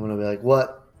 I'm gonna be like,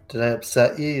 what? Did I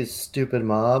upset you, you stupid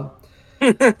mob?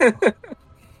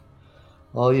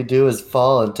 All you do is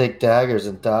fall and take daggers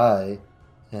and die,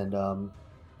 and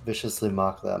viciously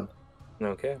mock them.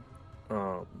 Okay.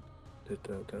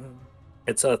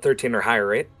 It's a 13 or higher,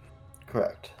 right?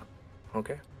 Correct.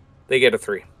 Okay. They get a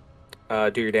 3.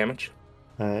 Do your damage.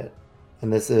 All right,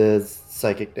 and this is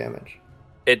psychic damage,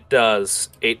 It does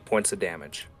 8 points of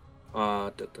damage.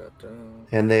 Oh,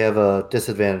 and they have a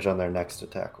disadvantage on their next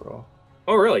attack roll.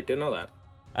 really? Didn't know that.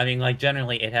 I mean, like,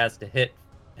 generally it has to hit,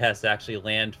 it has to actually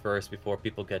land first before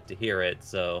people get to hear it,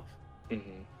 so...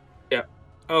 Mm-hmm. Yeah.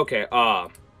 Okay.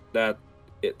 That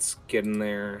it's getting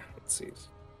there. Let's see. Did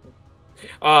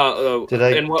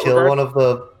I in what kill regard? one of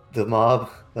the mob?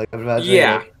 Like, I'm imagining,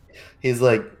 Yeah. like, he's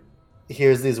like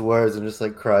hears these words and just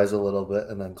like cries a little bit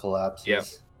and then collapses. Yep.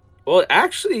 Well,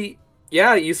 actually,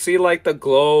 yeah, you see like the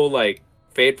glow like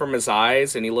fade from his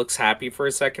eyes, and he looks happy for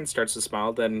a second, starts to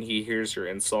smile, then he hears your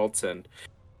insults, and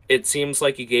it seems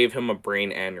like you gave him a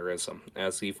brain aneurysm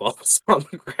as he falls on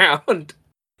the ground.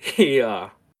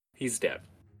 He's dead.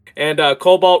 And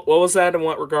Cobalt, what was that in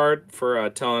what regard for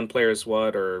telling players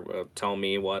what, or tell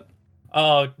me what?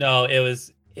 Oh, no, it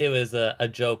was a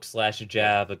joke /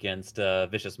 jab against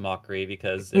Vicious Mockery,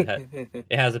 because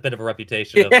it has a bit of a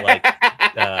reputation of like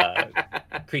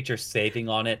creatures saving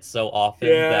on it so often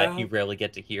that you rarely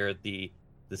get to hear the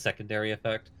secondary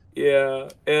effect. Yeah,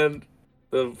 and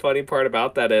the funny part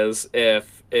about that is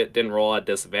if it didn't roll at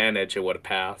disadvantage, it would have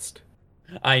passed.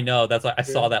 I know, that's why I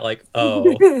saw that like,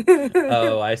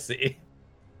 oh, I see.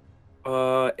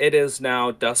 It is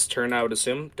now Dust's turn, I would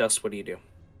assume. Dust, what do you do?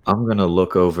 I'm gonna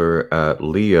look over at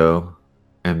Leo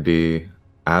and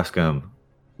ask him,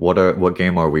 what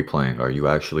game are we playing? Are you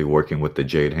actually working with the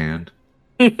Jade Hand?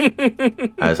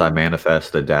 As I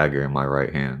manifest the dagger in my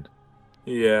right hand.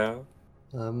 Yeah.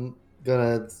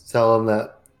 gonna tell him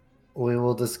that we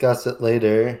will discuss it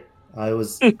later. I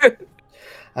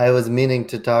was meaning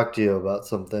to talk to you about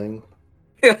something.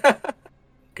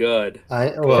 Good.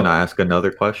 Can I ask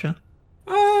another question?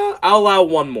 I'll allow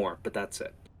one more, but that's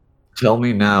it. Tell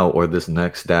me now, or this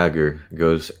next dagger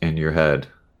goes in your head.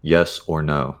 Yes or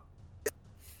no?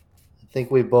 I think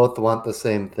we both want the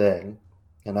same thing,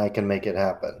 and I can make it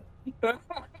happen.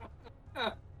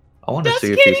 I want to Just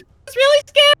see if kidding. he's. It's really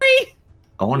scary.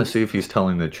 I want to see if he's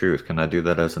telling the truth. Can I do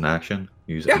that as an action?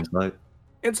 Use Yeah. insight.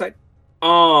 Insight.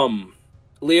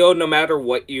 Leo, no matter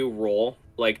what you roll,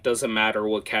 like, doesn't matter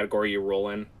what category you roll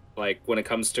in. Like, when it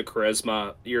comes to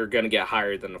charisma, you're gonna get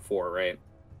higher than a 4, right?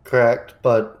 Correct,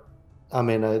 but I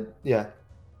mean, yeah.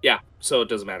 Yeah, so it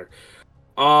doesn't matter.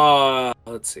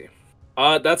 Let's see.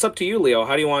 That's up to you, Leo.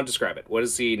 How do you want to describe it? What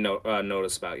does he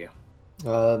notice about you?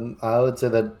 I would say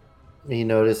that he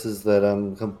notices that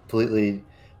I'm completely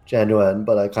genuine,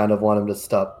 but I kind of want him to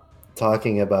stop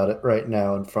talking about it right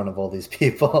now in front of all these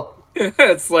people.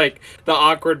 It's like the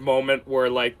awkward moment where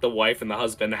like the wife and the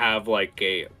husband have like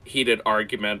a heated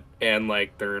argument and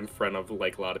like they're in front of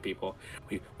like a lot of people.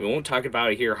 We won't talk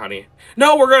about it here, honey.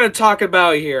 No, we're gonna talk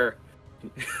about it here.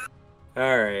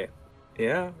 All right.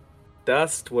 Yeah.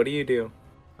 Dust, what do you do?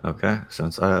 Okay,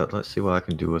 since let's see what I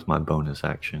can do with my bonus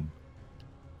action.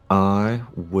 I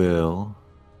will.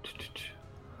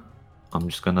 I'm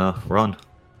just gonna run.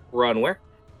 Run where?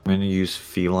 I'm gonna use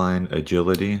feline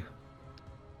agility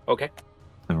Okay.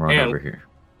 and run And- over here.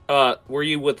 Were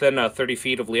you within 30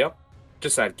 feet of Leo?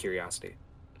 Just out of curiosity.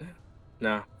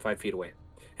 Nah, 5 feet away.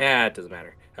 It doesn't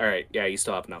matter. All right, yeah, you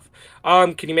still have enough.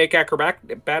 Can you make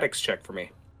acrobatics check for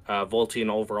me? Vaulting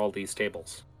over all these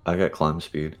tables. I got climb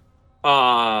speed.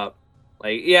 Like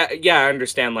yeah, I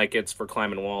understand. Like it's for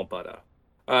climbing wall, but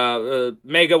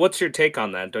Mega, what's your take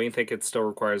on that? Don't you think it still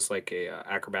requires like a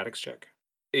acrobatics check?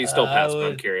 You still pass, but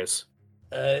I'm curious.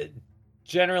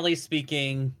 Generally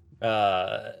speaking,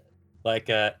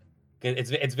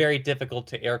 it's very difficult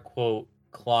to air quote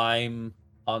climb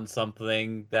on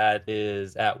something that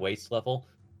is at waist level.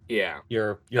 Yeah.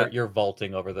 You're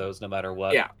vaulting over those no matter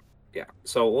what. Yeah. Yeah.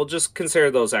 So we'll just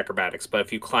consider those acrobatics. But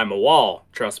if you climb a wall,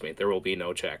 trust me, there will be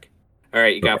no check. All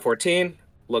right, you got 14.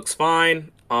 Looks fine.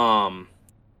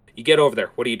 You get over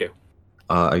there. What do you do?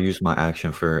 I use my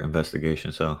action for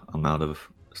investigation, so I'm out of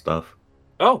stuff.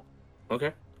 Oh,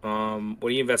 okay. What are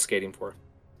you investigating for?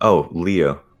 Oh,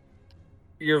 Leo.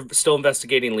 You're still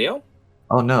investigating Leo?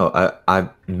 Oh no, I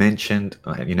mentioned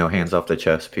hands off the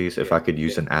chess piece. If I could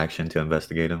use an action to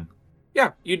investigate him.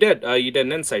 Yeah, you did. You did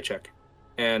an insight check,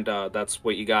 and that's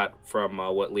what you got from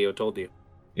what Leo told you.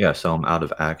 Yeah, so I'm out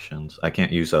of actions. I can't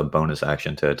use a bonus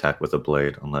action to attack with a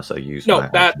blade unless I use No, my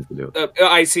that action to do it.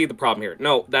 I see the problem here.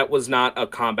 No, that was not a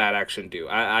combat action do.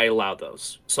 I allow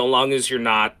those. So long as you're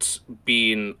not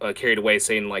being carried away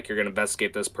saying like you're going to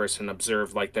investigate this person,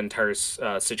 observe like the entire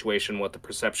situation with a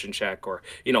perception check or,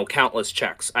 countless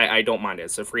checks. I don't mind it.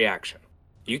 It's a free action.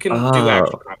 You can do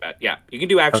actual combat. Yeah, you can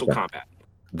do actual Okay. combat.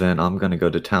 Then I'm gonna go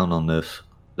to town on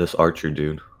this archer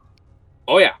dude.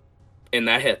 Oh, yeah. And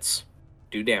that hits.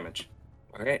 Do damage.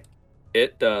 All right.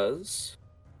 It does.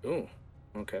 Ooh.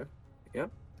 Okay.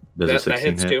 Does a That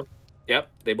 16 hits hit? too.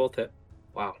 Yep, they both hit.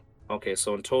 Wow. Okay,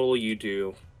 so in total you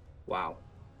do, wow,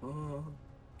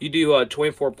 you do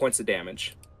 24 points of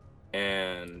damage,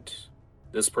 and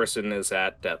this person is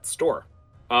at death's door.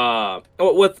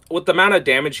 With the amount of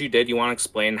damage you did, you want to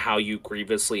explain how you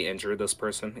grievously injure this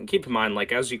person, and keep in mind,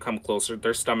 like as you come closer,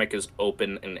 their stomach is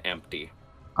open and empty.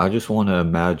 I just want to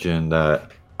imagine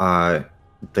that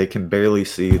they can barely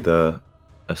see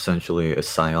essentially a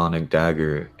psionic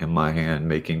dagger in my hand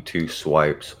making 2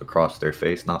 swipes across their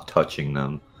face, not touching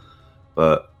them,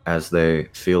 but as they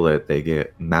feel it, they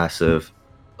get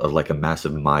like a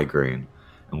massive migraine,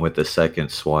 and with the second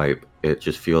swipe, it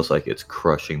just feels like it's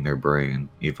crushing their brain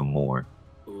even more.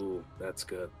 Ooh, that's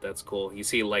good. That's cool. You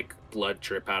see like blood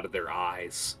drip out of their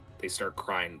eyes. They start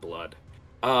crying blood.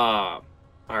 All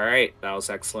right, that was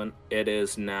excellent. It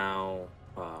is now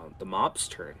the mob's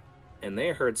turn, and they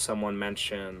heard someone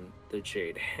mention the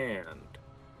Jade Hand,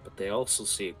 but they also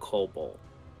see a kobold.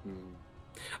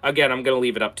 Again, I'm going to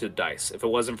leave it up to the dice. If it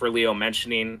wasn't for Leo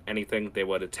mentioning anything, they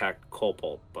would attack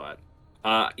Kobold, but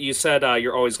you said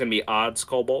you're always going to be odds,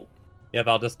 Kobold? Yep,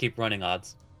 I'll just keep running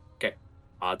odds. Okay,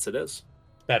 odds it is.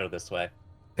 Better this way.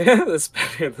 It's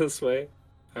better this way.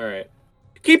 All right.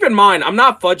 Keep in mind, I'm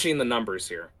not fudging the numbers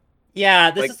here. Yeah,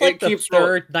 this Like, is like it the keeps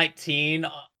third 19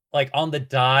 like on the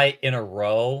die in a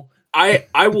row.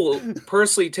 I will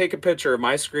personally take a picture of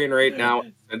my screen right now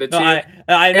and send it No, to you.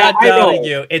 I'm Yeah, not I doubting know.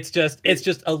 you. It's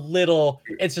just a little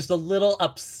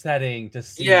upsetting to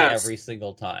see Yes. every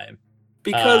single time.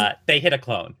 because they hit a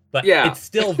clone, but Yeah. it's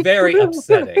still very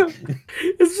upsetting.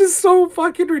 it's just so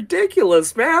fucking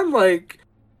ridiculous, man. Like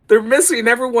they're missing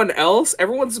everyone else.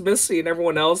 Everyone's missing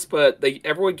everyone else, but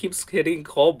everyone keeps hitting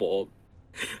Cobalt.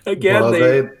 Again,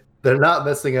 Well, they're not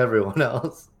missing everyone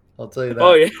else. I'll tell you that.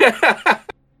 Oh yeah.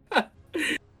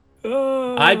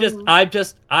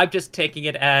 I'm just taking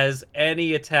it as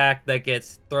any attack that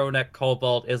gets thrown at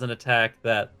Cobalt is an attack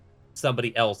that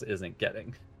somebody else isn't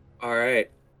getting. All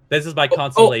right. This is my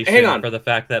consolation hang on. for the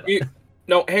fact that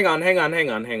No, hang on.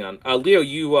 Leo,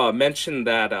 you mentioned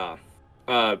that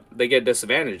they get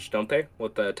disadvantaged, don't they,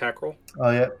 with the attack roll?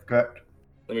 Oh yeah, correct.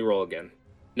 Let me roll again.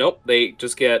 Nope, they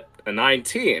just get a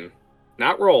 19,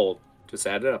 not rolled, just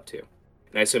add it up to.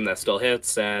 And I assume that still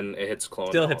hits, and it hits clone.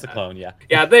 still hits a clone, yeah.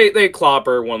 Yeah, they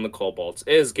clobber one of the Cobalts.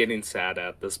 It is getting sad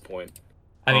at this point.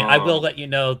 I mean, I will let you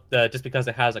know just because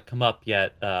it hasn't come up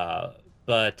yet.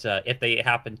 But if they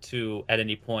happen to at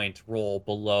any point roll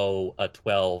below a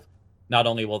 12, not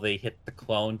only will they hit the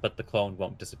clone, but the clone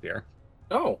won't disappear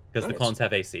Oh, because the clones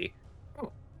have AC.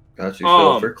 Got you.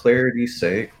 So for clarity's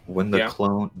sake, when the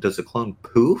clone does the clone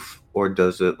poof or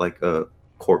does it like a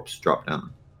corpse drop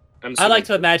down? I like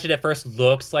to imagine it first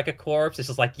looks like a corpse. It's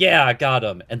just like, yeah, I got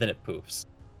him, and then it poofs.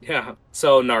 Yeah,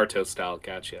 so Naruto style,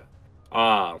 gotcha.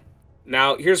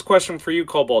 Now here's a question for you,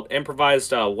 Cobalt.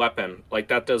 Improvised weapon, like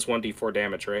that does 1d4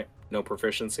 damage, right? No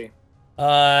proficiency.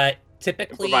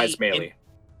 Typically improvised melee.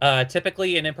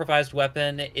 Typically, an improvised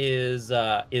weapon is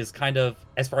kind of,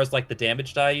 as far as like the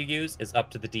damage die you use, is up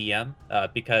to the DM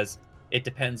because it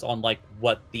depends on like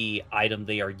what the item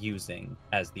they are using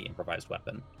as the improvised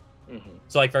weapon. Mm-hmm.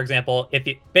 So, like for example, if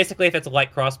it's a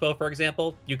light crossbow, for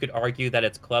example, you could argue that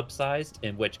it's club sized,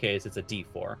 in which case it's a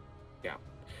D4.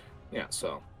 Yeah.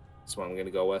 So that's what I'm gonna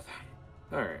go with.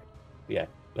 All right. Yeah,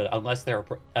 but unless they're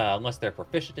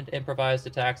proficient in improvised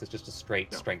attacks, it's just a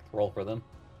straight strength roll for them.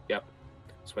 Yep.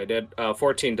 So I did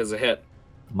 14. Does it hit?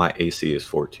 My AC is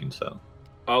 14, so.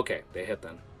 Okay, they hit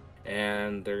then.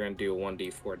 And they're going to do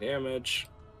 1d4 damage.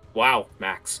 Wow,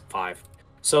 max 5.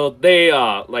 So they,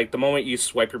 like, the moment you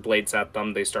swipe your blades at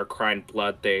them, they start crying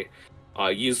blood. They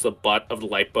use the butt of the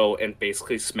light bow and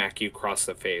basically smack you across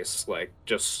the face. Like,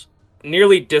 just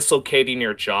nearly dislocating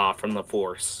your jaw from the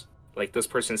force. Like, this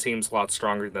person seems a lot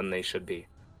stronger than they should be.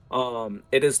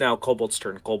 It is now Cobalt's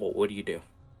turn. Cobalt, what do you do?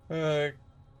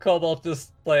 Cobalt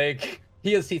just like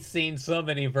he's seen so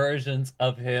many versions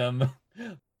of him,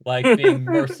 like being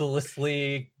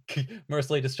mercilessly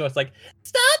destroyed. It's like,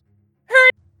 stop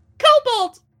hurt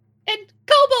Cobalt and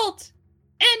Cobalt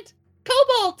and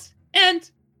Cobalt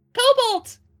and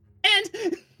Cobalt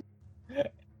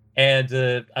and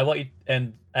I want you.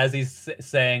 And as he's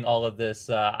saying all of this,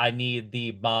 I need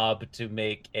the mob to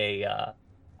make an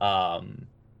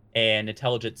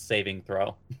intelligence saving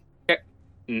throw.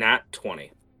 Nat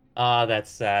 20. Ah, that's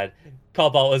sad.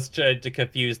 Cobalt was trying to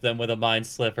confuse them with a mind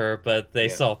sliver, but they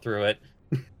saw through it.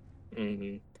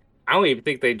 Mm-hmm. I don't even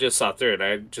think they just saw through it.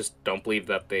 I just don't believe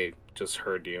that they just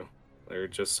heard you. They're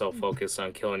just so focused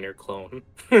on killing your clone.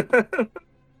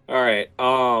 All right.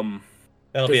 That'll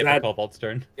be it for Cobalt's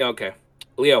turn. Yeah. Okay.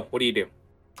 Leo, what do you do?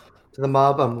 To the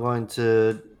mob, I'm going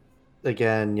to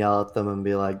again yell at them and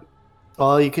be like,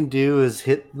 "All you can do is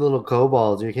hit little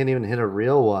kobolds. You can't even hit a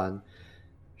real one.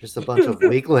 Just a bunch of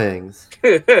weaklings." All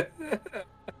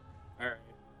right.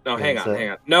 No, hang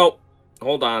on. No,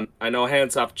 hold on. I know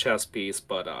hands off chess piece,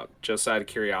 but just out of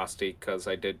curiosity, because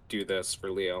I did do this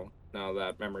for Leo. Now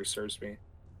that memory serves me.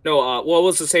 No, what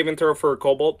was the saving throw for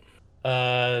Cobalt?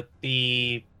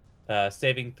 The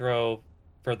saving throw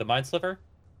for the Mind Sliver?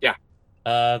 Yeah.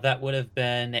 That would have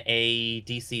been a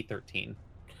DC 13.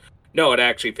 No, it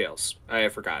actually fails. I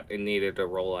forgot. It needed to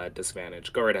roll at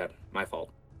disadvantage. Go right ahead. My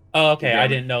fault. Oh, okay. I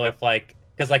didn't know if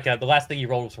because the last thing you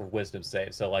rolled was for Wisdom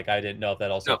save, so I didn't know if that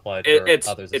also applied for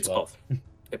others as well.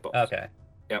 It's both. Okay.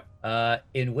 Yep.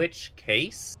 In which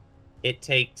case, it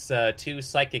takes 2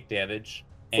 psychic damage,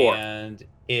 4. and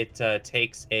it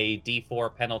takes a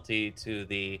D4 penalty to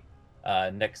the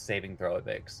next saving throw it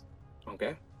makes.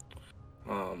 Okay.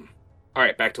 All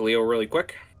right, back to Leo really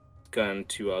quick. Going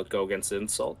to go against the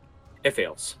insult. It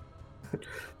fails.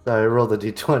 Sorry, I rolled a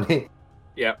d20.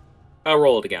 Yep. I'll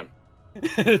roll it again.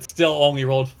 It still only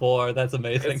rolled 4. That's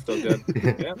amazing. It's still good.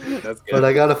 Yeah, that's good. But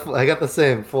I got the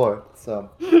same 4. So.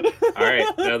 All right,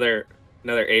 another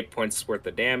 8 points worth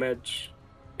of damage,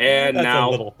 and that's now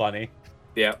a little funny.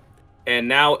 Yeah, and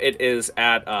now it is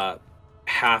at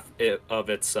half of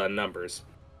its numbers,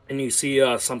 and you see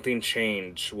something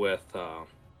change with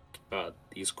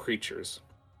these creatures.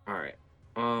 All right.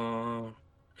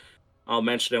 I'll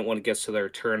mention it when it gets to their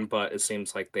turn, but it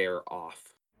seems like they are off.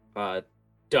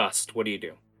 Dust, what do you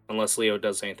do? Unless Leo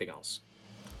does anything else.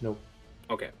 Nope.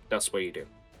 Okay, that's what you do.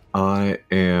 I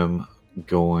am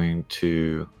going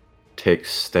to take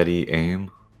steady aim,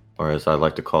 or as I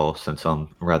like to call, since I'm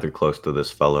rather close to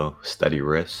this fellow, steady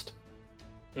wrist.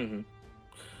 Mm-hmm.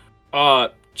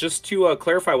 Just to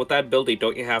clarify, with that ability,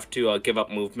 don't you have to give up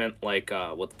movement like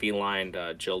with feline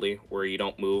agility, where you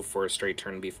don't move for a straight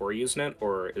turn before using it,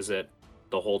 or is it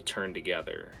the whole turn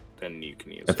together? Then you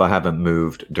can use it. If I haven't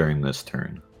moved during this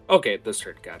turn. Okay, this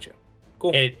turn, gotcha.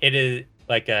 Cool. It is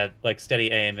like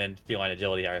steady aim and feline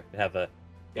agility have a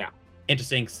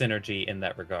interesting synergy in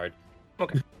that regard.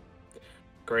 Okay.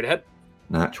 Go right ahead.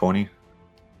 Nat 20.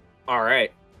 All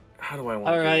right. How do I want?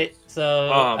 All to do right, this?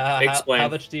 so explain. how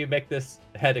much do you make this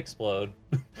head explode?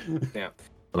 Let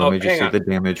me just hang see on. the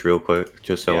damage real quick,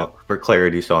 just so Yeah. for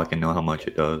clarity, so I can know how much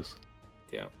it does.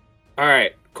 All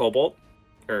right, Cobalt,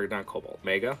 or not Cobalt,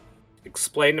 Mega.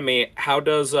 Explain to me, how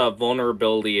does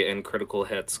vulnerability and critical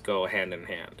hits go hand in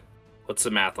hand? What's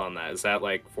the math on that? Is that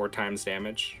like 4 times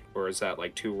damage, or is that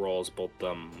like 2 rolls, both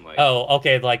them like? Oh,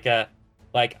 okay. Like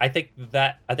I think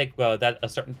that that a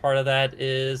certain part of that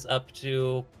is up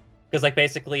to, because like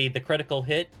basically the critical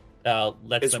hit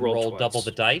lets It's them roll roll twice. double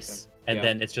the dice, and Yeah.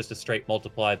 then it's just a straight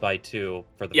multiply by 2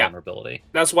 for the Yeah. vulnerability.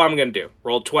 That's what I'm gonna do.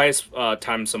 Roll twice,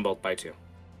 times them both by 2.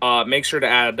 Make sure to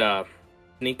add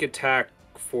sneak attack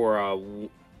for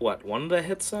what, one of the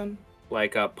hits then?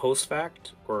 Like post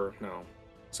fact, or no?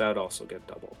 So that would also get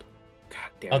doubled. God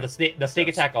damn Oh, it. the sneak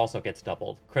Yes. attack also gets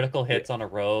doubled. Critical hits on a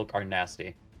rogue are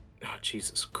nasty. Oh,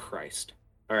 Jesus Christ.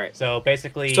 All right. So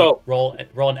basically, So- roll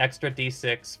an extra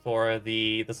d6 for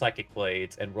the psychic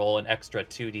blades, and roll an extra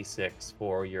 2d6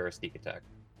 for your sneak attack.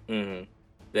 Mm-hmm.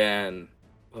 Then,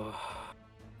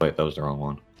 Wait, that was the wrong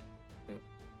one.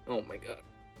 oh my God.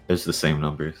 It's the same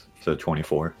numbers, so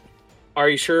 24. Are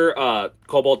you sure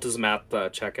Cobalt does math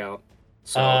check out?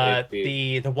 So it'd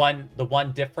be... The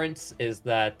one difference is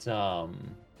that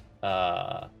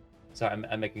sorry,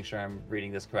 I'm making sure I'm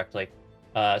reading this correctly.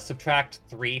 Subtract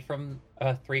 3 from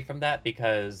that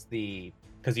because you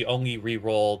only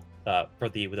re-roll for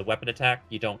the weapon attack.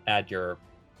 You don't add your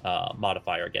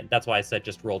modifier again. That's why I said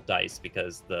just roll dice,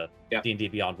 because the D&D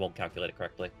Beyond won't calculate it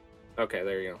correctly. Okay,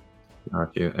 there you go.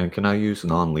 Got you. And can I use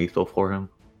non-lethal for him?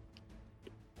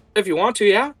 If you want to,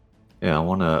 yeah. Yeah, I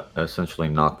want to essentially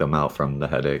knock them out from the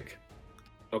headache.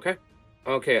 Okay.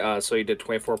 Okay, so you did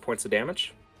 24 points of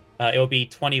damage? It will be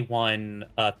 21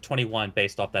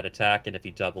 based off that attack, and if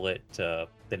you double it, then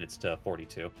it's to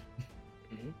 42.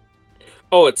 Mm-hmm.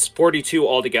 Oh, it's 42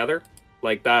 altogether?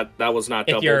 Like that was not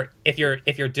doubled? If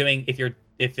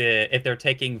they're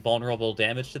taking vulnerable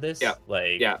damage to this,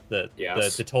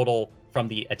 the total from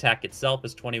the attack itself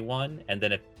is 21, and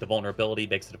then if the vulnerability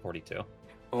makes it a 42.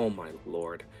 Oh my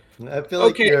lord. I feel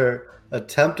like you're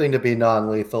attempting to be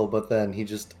non-lethal, but then he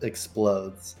just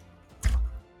explodes.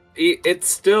 It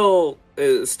still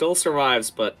survives,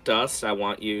 but Dust, I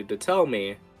want you to tell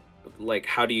me, like,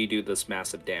 how do you do this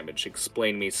massive damage?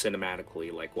 Explain me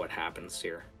cinematically, like, what happens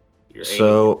here.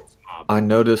 So, I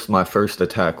noticed my first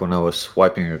attack when I was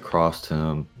swiping across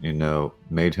him,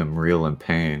 made him reel in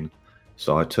pain.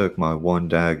 So I took my one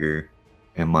dagger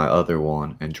and my other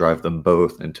one and drive them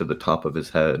both into the top of his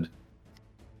head.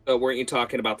 Weren't you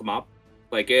talking about the mob?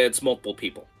 Like, it's multiple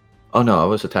people. Oh no, I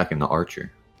was attacking the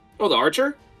archer. Oh, the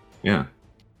archer? Yeah.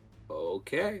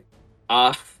 Okay.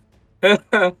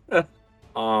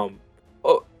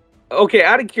 Okay,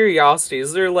 out of curiosity,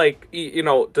 is there, like,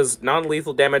 does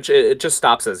non-lethal damage, it just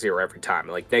stops at 0 every time.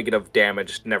 Like, negative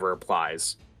damage never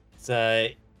applies. So,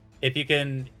 if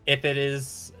it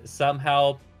is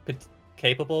somehow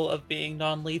capable of being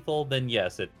non-lethal, then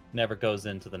yes, it never goes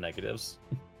into the negatives.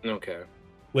 Okay.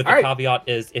 With the caveat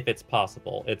is if it's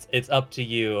possible. It's up to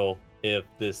you if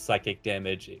this psychic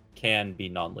damage can be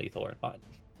non-lethal or not.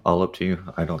 All up to you.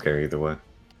 I don't care either way.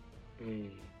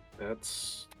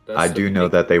 That's I do know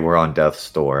that they were on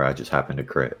death's door. I just happened to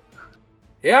crit.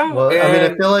 Yeah. Well, I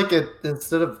mean, I feel like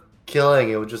instead of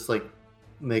killing, it would just like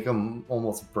make him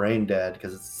almost brain dead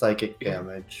because it's psychic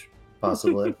damage,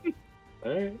 possibly.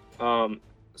 All right.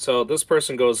 So this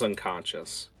person goes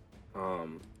unconscious.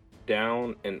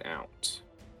 Down and out.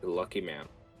 The lucky man.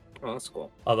 Oh, that's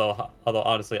cool. Although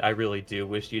honestly, I really do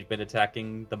wish you'd been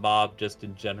attacking the mob just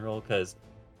in general, because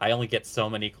I only get so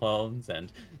many clones,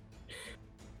 and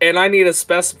I need to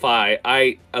specify,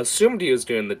 I assumed he was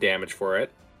doing the damage for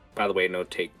it. By the way, no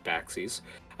take backsies.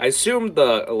 I assumed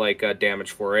the damage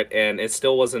for it, and it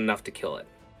still wasn't enough to kill it.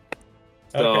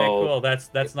 So, okay, cool.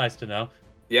 That's nice to know.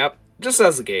 Yep, just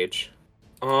as a gauge.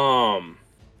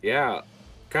 Yeah.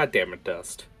 God damn it,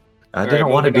 Dust. I didn't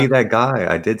want to be that guy.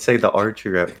 I did say the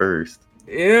archer at first.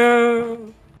 Yeah.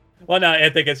 Well, no, I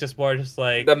think it's just more just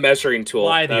like The measuring tool.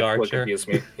 Why the That's what archer? confused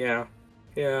me. Yeah.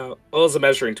 Yeah. Well, it was a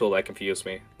measuring tool that confused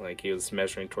me. Like he was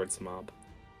measuring towards the mob.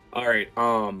 Alright,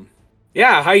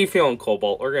 yeah, how you feeling,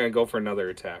 Cobalt? We're gonna go for another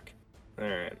attack.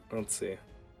 Alright, let's see.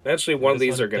 Eventually one of this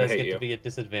these one are gonna does hit get you. to be a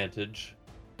disadvantage.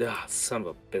 Ah, son of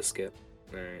a biscuit.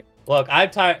 Alright. Look, I'm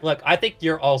tired. Look, I think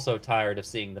you're also tired of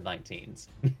seeing the 19s.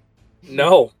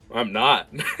 No, I'm not.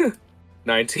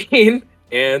 19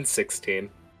 and 16.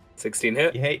 16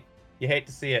 hit. You hate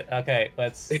to see it. Okay,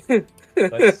 let's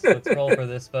roll for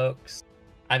this, folks.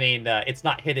 I mean, it's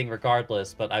not hitting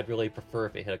regardless, but I'd really prefer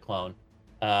if it hit a clone.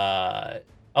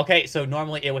 Okay, so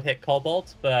normally it would hit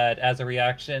Cobalt, but as a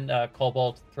reaction,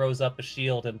 Cobalt throws up a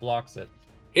shield and blocks it.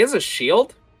 He has a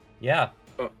shield? Yeah.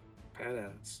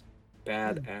 Badass.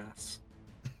 Badass.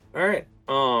 Alright.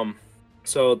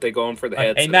 So they go in for the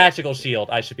A heads. magical shield.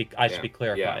 I should be Yeah,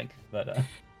 clarifying. But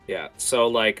Yeah, so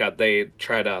like they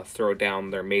try to throw down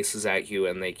their maces at you,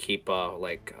 and they keep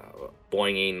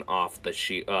boinging off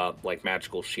the like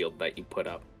magical shield that you put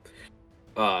up,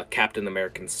 Captain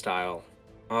American style.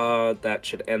 That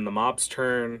should end the mob's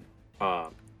turn.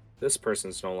 This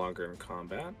person's no longer in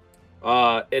combat.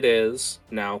 It is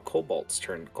now Cobalt's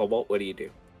turn. Cobalt, what do you do?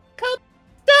 Stop.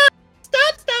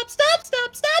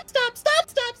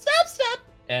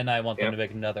 and I want them to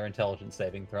make another intelligence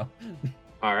saving throw.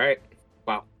 All right.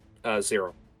 Wow.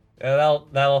 0.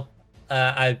 That'll.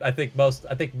 I think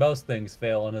most things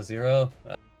fail on a 0.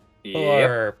 Yep.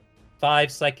 Or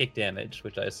 5 psychic damage,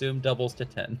 which I assume doubles to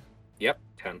 10. Yep.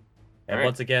 10. And Alright.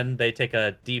 once again, they take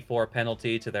a D4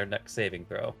 penalty to their next saving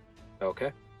throw.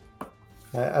 Okay.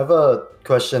 I have a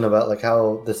question about like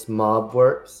how this mob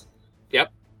works.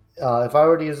 Yep. If I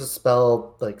were to use a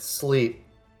spell like sleep,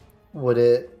 would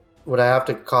I have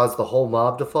to cause the whole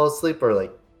mob to fall asleep, or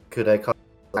like could I cause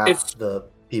half It's- the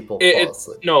people fall It's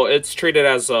asleep? no, it's treated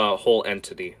as a whole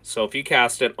entity. So if you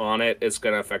cast it on it, it's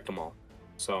gonna affect them all.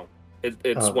 So it's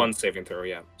Okay. one saving throw,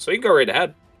 yeah. So you can go right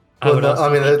ahead. Well, I would no, also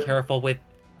I mean, be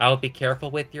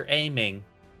careful with your aiming.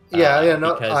 Yeah,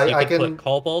 no, because you I could can. put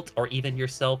Cobalt or even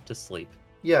yourself to sleep.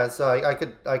 Yeah, so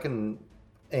I can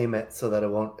aim it so that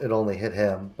it only hit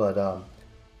him. But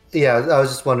yeah, I was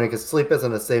just wondering because sleep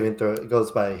isn't a saving throw; it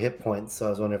goes by hit points. So I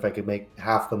was wondering if I could make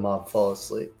half the mob fall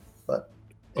asleep, but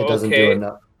it doesn't do Okay.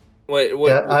 enough. What,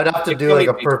 Yeah, I'd have to do tell like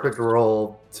me a perfect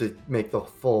roll to make the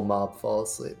full mob fall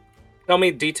asleep. Tell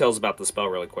me details about the spell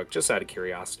really quick, just out of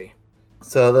curiosity.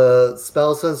 So the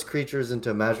spell sends creatures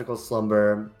into a magical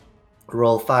slumber.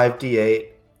 Roll 5d8.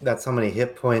 That's how many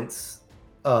hit points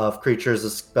of creatures the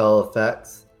spell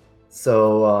affects.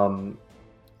 So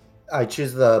I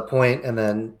choose the point, and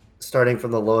then starting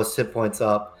from the lowest hit points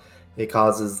up, it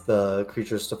causes the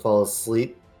creatures to fall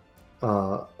asleep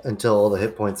until the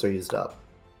hit points are used up.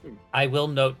 I will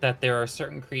note that there are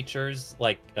certain creatures,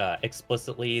 like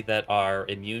explicitly, that are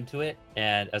immune to it,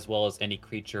 and as well as any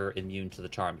creature immune to the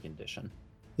charm condition.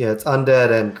 Yeah, it's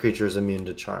undead and creatures immune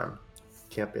to charm.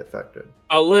 Can't be affected.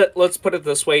 Let's put it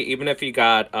this way: even if you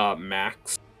got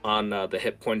max on the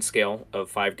hit point scale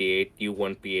of 5d8, you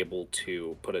wouldn't be able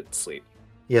to put it to sleep.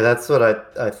 Yeah, that's what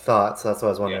I thought. So that's why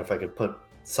I was wondering Yeah. if I could put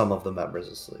some of the members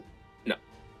asleep.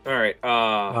 All right.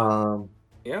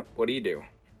 Yeah. What do you do?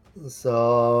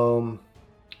 So,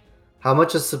 how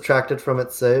much is subtracted from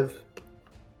its save?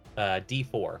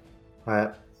 D4.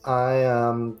 Alright, I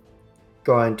am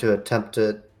going to attempt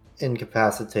to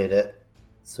incapacitate it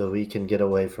so we can get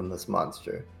away from this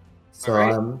monster. So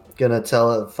Alright. I'm gonna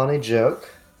tell a funny joke.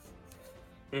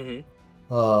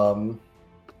 Mm-hmm. I'm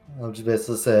just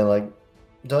basically saying, like,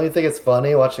 don't you think it's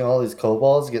funny watching all these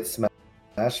kobolds get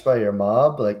smashed by your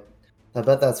mob? Like, I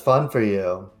bet that's fun for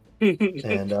you.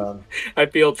 And I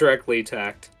feel directly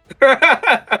attacked.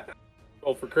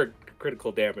 Roll for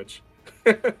critical damage.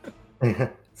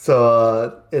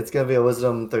 so it's gonna be a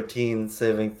Wisdom 13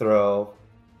 saving throw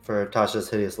for Tasha's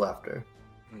hideous laughter.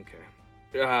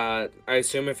 Okay. I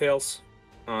assume it fails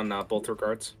on both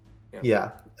regards.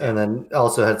 Yeah, and then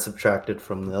also had subtracted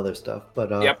from the other stuff.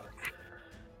 But Yep.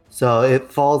 So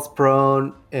it falls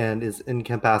prone and is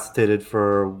incapacitated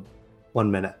for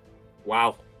 1 minute.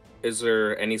 Wow. Is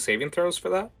there any saving throws for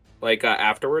that? Like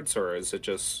afterwards, or is it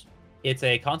just? It's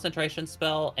a concentration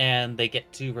spell, and they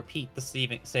get to repeat the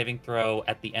saving throw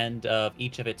at the end of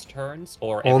each of its turns,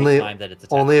 or every time that it's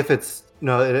attacked. Only if it's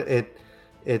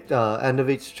end of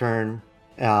each turn,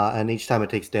 and each time it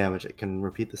takes damage, it can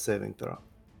repeat the saving throw.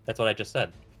 That's what I just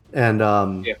said. And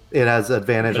Yeah. it has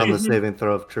advantage on the saving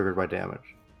throw if triggered by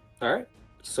damage. All right.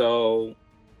 So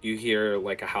you hear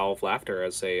like a howl of laughter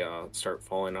as they start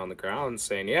falling on the ground,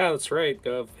 saying, "Yeah, that's right.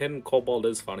 Hidden Kobold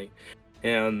is funny,"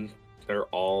 and they're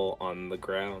all on the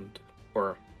ground,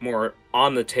 or more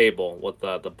on the table with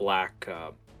the black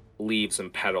leaves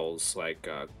and petals, like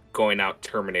going out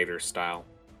Terminator style,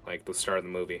 like the start of the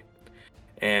movie.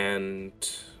 And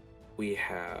we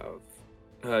have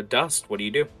Dust. What do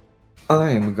you do?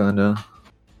 I'm gonna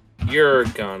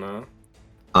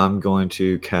I'm going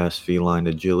to cast Feline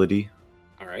Agility,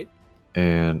 All right.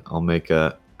 and I'll make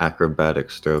a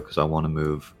acrobatics throw because I want to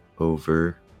move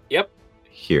over Yep.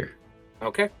 here.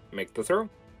 Okay. Make the throw.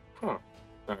 Huh.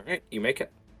 All right. You make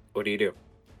it. What do you do?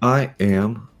 I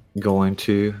am going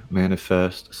to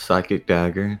manifest Psychic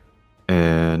Dagger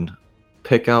and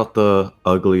pick out the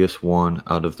ugliest one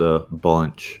out of the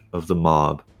bunch of the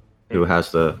mob who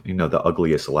has the the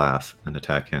ugliest laugh and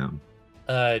attack him.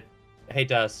 Hey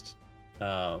Dust.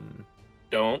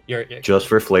 Don't. You're Just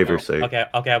for flavor's oh, sake.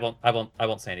 Okay, I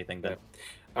won't say anything then.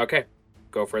 Okay.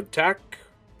 Go for the attack.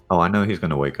 Oh, I know he's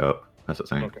gonna wake up. That's the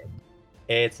thing. Okay.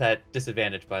 It's at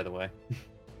disadvantage, by the way.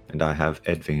 And I have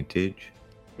advantage.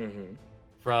 Mm-hmm.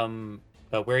 From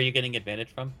where are you getting advantage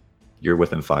from? You're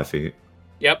within 5 feet.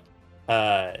 Yep.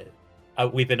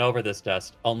 We've been over this,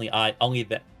 Dust. That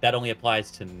only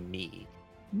applies to me.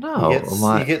 No,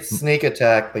 You get sneak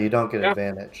attack, but you don't get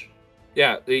advantage.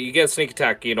 Yeah. You get sneak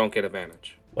attack. You don't get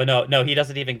advantage. Well, no, he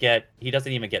doesn't even get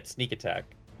sneak attack.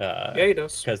 Yeah, he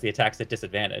does. Because the attack's at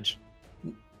disadvantage.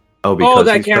 Oh, because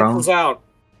that he's cancels prone? out.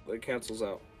 That cancels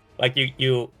out. Like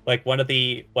you like one of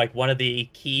the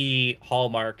key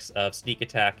hallmarks of sneak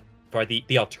attack for the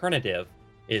alternative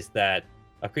is that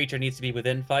a creature needs to be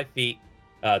within 5 feet.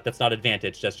 That's not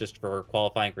advantage. That's just for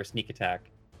qualifying for sneak attack.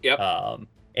 Yep.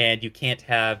 And you can't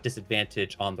have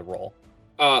disadvantage on the roll.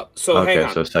 So Okay, hang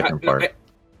on. so second part.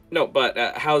 No, but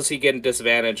how's he getting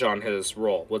disadvantage on his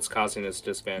roll? What's causing his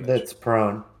disadvantage? That's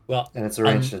prone, Well, and it's a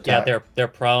ranged attack. yeah, they're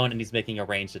prone, and he's making a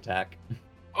ranged attack.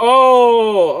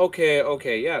 Oh,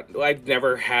 okay, yeah. I've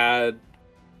never had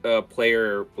a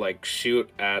player like shoot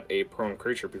at a prone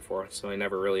creature before, so I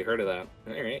never really heard of that.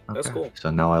 All right, that's Okay, cool. So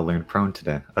now I learned prone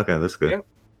today. Okay, that's good. Yeah.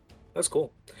 That's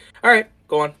cool. All right,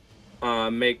 go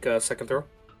on. Make a second throw.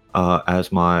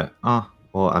 As my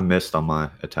I missed on my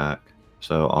attack.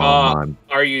 So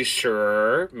Are you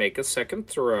sure? Make a second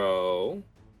throw.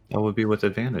 that would be with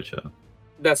advantage though.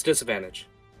 That's disadvantage.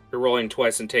 You're rolling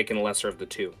twice and taking the lesser of the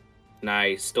two. And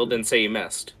I still didn't say you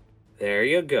missed. There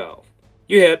you go.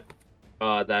 You hit.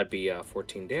 That'd be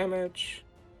 14 damage.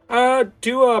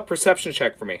 Do a perception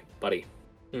check for me, buddy.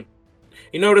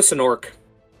 You notice an orc.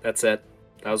 That's it.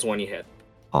 That was the one you hit.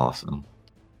 Awesome.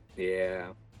 Yeah.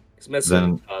 He's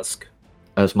missing a tusk.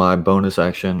 As my bonus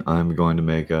action, I'm going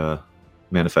to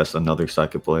manifest another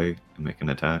Psychic Blade and make an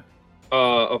attack.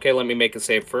 Okay, let me make a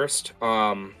save first.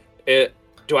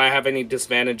 Do I have any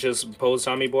disadvantages imposed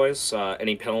on me, boys?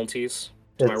 Any penalties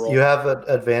to my roll? You have an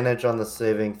advantage on the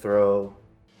saving throw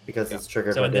because it's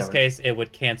triggered So by in this damage. case, it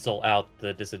would cancel out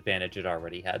the disadvantage it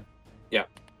already had.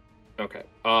 Okay.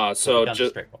 Down So to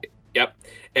just straight roll. yep.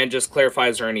 And just clarify,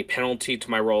 is there any penalty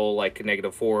to my roll, like a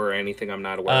 -4 or anything I'm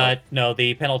not aware of? No,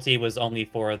 the penalty was only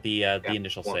for the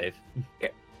initial one. save.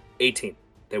 18.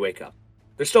 They wake up.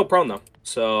 They're still prone though.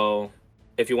 So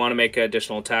if you want to make an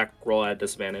additional attack, roll at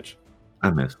disadvantage. I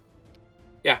missed.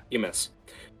 Yeah, you miss.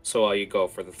 So you go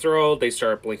for the throw. They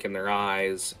start blinking their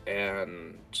eyes,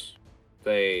 and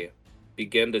they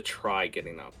begin to try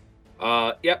getting up.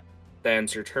 Yep. That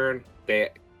ends your turn. They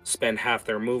spend half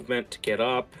their movement to get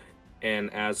up,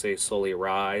 and as they slowly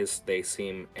rise, they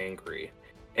seem angry,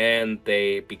 and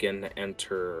they begin to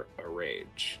enter a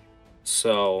rage.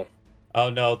 So, Oh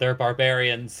no, they're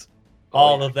barbarians. Oh,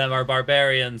 All yeah. of them are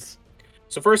barbarians.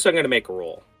 So first I'm going to make a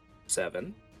roll.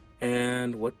 7.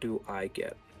 And what do I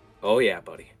get? Oh yeah,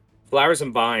 buddy. Flowers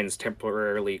and vines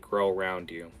temporarily grow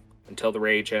around you. Until the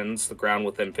rage ends, the ground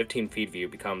within 15 feet of you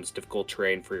becomes difficult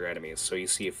terrain for your enemies. So you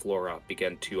see flora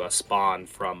begin to spawn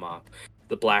from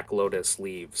the black lotus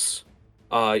leaves.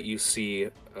 You see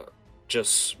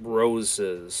just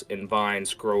roses and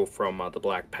vines grow from the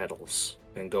black petals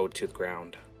and go to the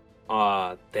ground.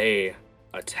 They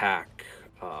attack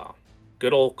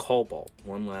good old Cobalt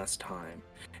one last time.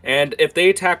 And if they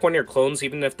attack one of your clones,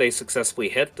 even if they successfully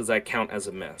hit, does that count as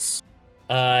a miss?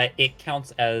 It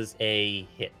counts as a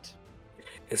hit.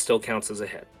 It still counts as a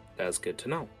hit. That's good to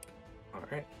know. All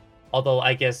right. Although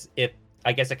I guess it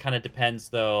kind of depends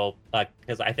though,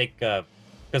 because I think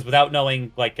because without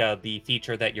knowing the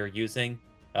feature that you're using,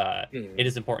 it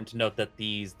is important to note that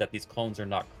these clones are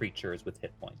not creatures with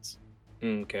hit points.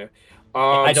 Okay.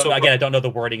 I don't so again. I don't know the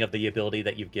wording of the ability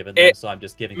that you've given them, so I'm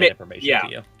just giving that information to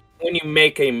you. when you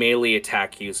make a melee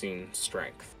attack using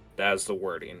strength, that is the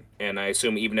wording. And I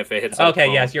assume even if it hits. Okay,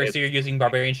 a yes, clone, so you're using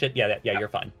barbarian shit. Yeah, you're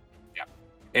fine.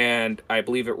 And I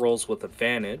believe it rolls with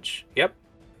advantage. Yep.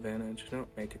 Advantage. No,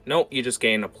 make it. No, you just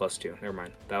gain a +2. Never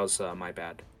mind. That was my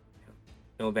bad.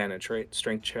 No advantage, right?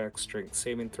 Strength checks, strength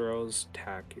saving throws,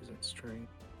 attack using strength.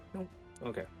 No.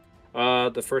 Okay.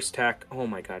 The first attack. Oh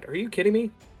my god. Are you kidding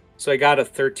me? So I got a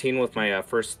 13 with my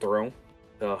first throw.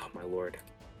 Oh my lord.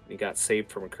 You got saved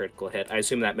from a critical hit. I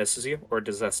assume that misses you, or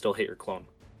does that still hit your clone?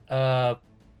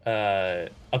 Okay,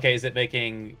 is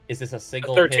this a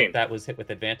single 13. hit that was hit with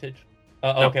advantage? No,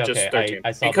 Okay, just okay. 13.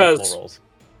 I saw Because- multiple rolls.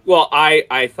 Well,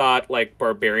 I thought like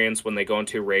barbarians when they go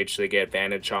into rage they get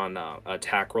advantage on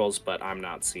attack rolls, but I'm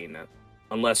not seeing it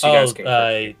unless you guys can.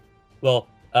 correct me.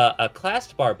 A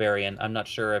classed barbarian. I'm not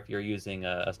sure if you're using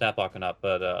a stat block or not,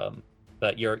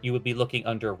 but you would be looking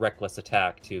under reckless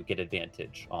attack to get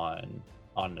advantage on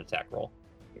an attack roll.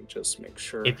 Let me just make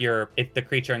sure. If the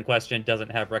creature in question doesn't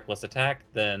have reckless attack,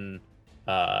 then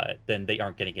they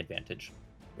aren't getting advantage.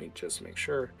 Let me just make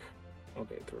sure.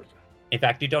 Okay, In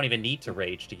fact, you don't even need to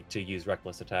rage to use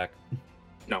reckless attack.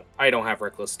 no, I don't have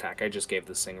reckless attack. I just gave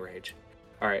this thing rage.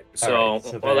 All right, so, All right,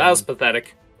 so well that was then-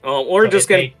 pathetic. We're So just it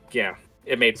gonna made- yeah,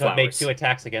 it made So flowers. it made 2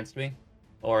 attacks against me,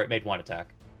 or it made 1 attack.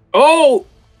 Oh.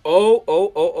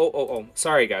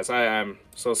 Sorry guys, I'm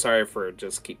so sorry for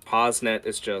just keep pausing it.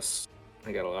 It's just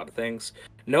I got a lot of things.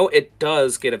 No, it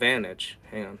does get advantage.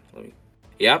 Hang on, let me.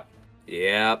 Yep.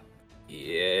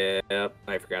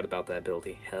 I forgot about that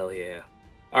ability. Hell yeah.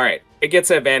 All right, it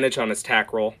gets advantage on its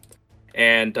attack roll,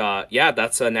 and yeah,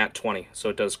 that's a nat 20, so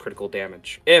it does critical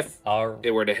damage if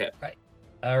it were to hit.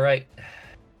 All right,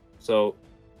 So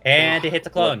and it hits a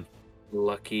clone.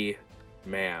 lucky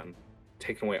man,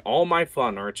 taking away all my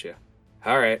fun, aren't you?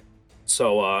 All right,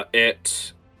 so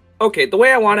okay. The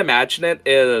way I want to imagine it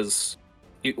is,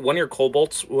 one of your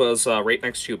kobolds was right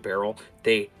next to your barrel.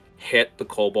 They hit the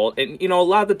kobold, and a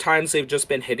lot of the times they've just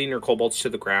been hitting your kobolds to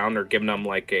the ground or giving them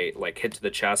like a hit to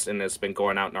the chest, and it's been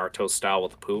going out Naruto style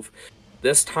with a poof.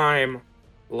 This time,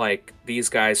 like, these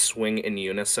guys swing in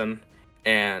unison,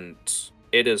 and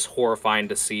it is horrifying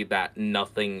to see that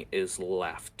nothing is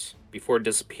left before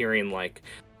disappearing. Like,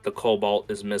 the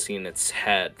kobold is missing its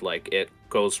head, like it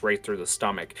goes right through the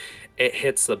stomach. It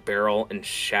hits the barrel and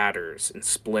shatters and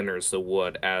splinters the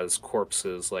wood as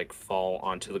corpses like fall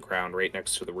onto the ground right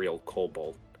next to the real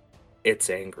kobold. It's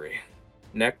angry.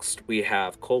 Next we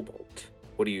have Kobold.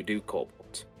 What do you do,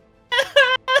 Kobold?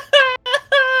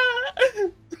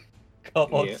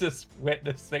 Kobold's Yeah. just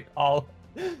witnessing all.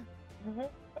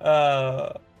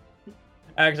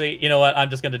 Actually, you know what? I'm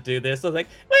just gonna do this. I was like,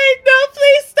 Wait, no,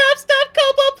 please stop,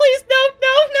 Kobold, please, no,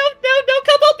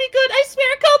 Kobold, be good, I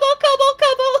swear,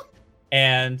 Kobold.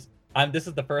 and this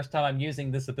is the first time I'm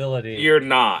using this ability You're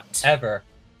not. ever.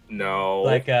 No.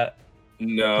 Like,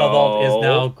 no. Kobold is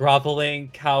now groveling,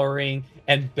 cowering,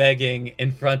 and begging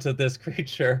in front of this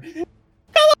creature.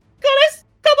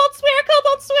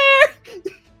 Kobold, swear.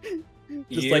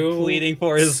 Just like pleading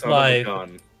for his son of a life.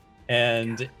 gun.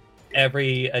 And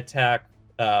every attack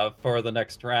for the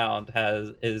next round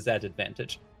is at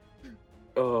advantage.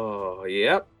 Oh,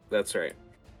 yep, that's right.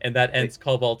 And that ends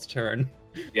Kobold's turn.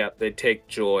 Yep, they take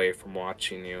joy from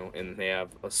watching you, and they have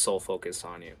a sole focus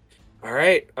on you. All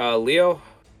right, Leo,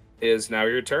 is now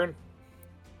your turn.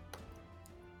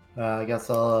 I guess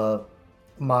I'll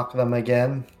mock them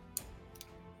again.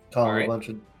 Call them Alright. a bunch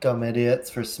of dumb idiots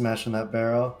for smashing that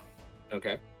barrel.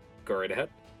 Okay, go right ahead.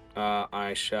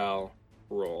 I shall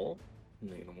roll.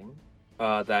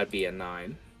 That'd be a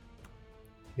 9.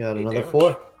 Got 8 another damage.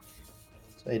 4.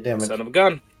 It's 8 damage. Son of a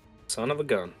gun. Son of a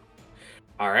gun.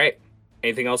 All right.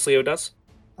 Anything else Leo does?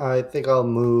 I think I'll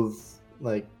move,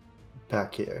 like,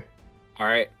 back here. All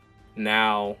right.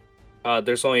 Now,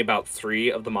 there's only about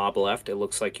 3 of the mob left. It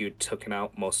looks like you took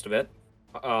out most of it.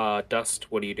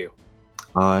 Dust, what do you do?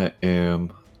 I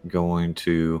am going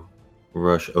to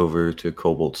rush over to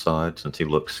Kobold's side since he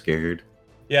looks scared.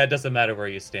 Yeah, it doesn't matter where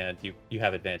you stand. You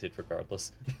have advantage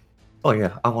regardless. Oh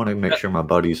yeah, I want to make sure my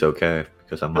buddy's okay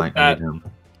because I might That- need him.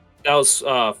 That was,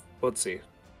 let's see.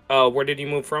 Where did you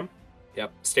move from?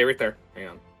 Yep, stay right there. Hang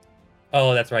on.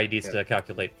 Oh, that's right. He needs Yeah. to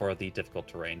calculate for the difficult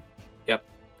terrain.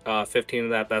 15 of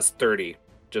that, that's 30.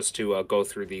 Just to go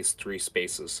through these 3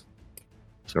 spaces.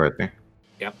 It's right there.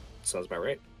 Sounds about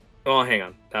right. Oh, hang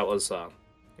on. That was,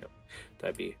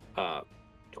 that'd be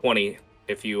 20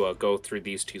 if you go through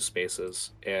these 2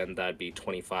 spaces, and that'd be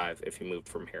 25 if you moved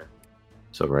from here.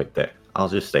 So right there. I'll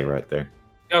just stay right there.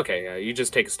 Okay, yeah, you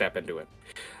just take a step into it.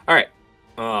 All right.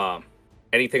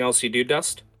 Anything else you do,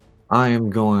 Dust? I am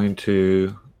going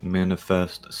to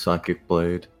manifest Psychic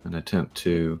Blade and attempt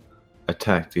to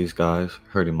attack these guys,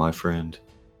 hurting my friend.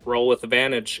 Roll with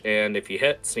advantage, and if you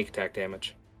hit, sneak attack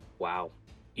damage. Wow.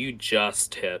 You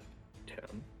just hit 10.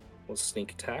 Was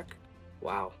sneak attack?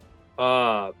 Wow.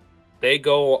 They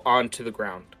go onto the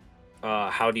ground.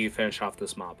 How do you finish off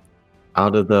this mob?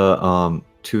 Out of the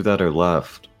two that are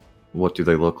left, what do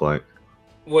they look like?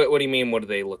 What do you mean? What do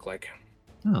they look like?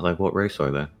 Oh, like what race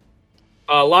are they?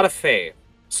 A lot of Fae.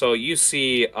 So you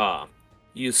see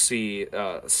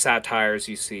satyrs,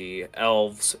 you see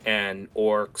elves and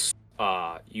orcs.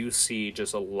 You see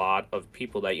just a lot of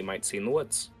people that you might see in the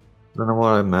woods. Then what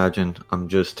I imagine, I'm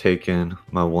just taking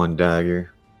my one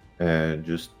dagger and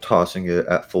just tossing it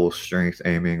at full strength,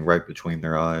 aiming right between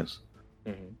their eyes.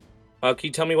 Mm-hmm. Can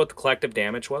you tell me what the collective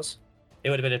damage was? It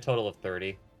would have been a total of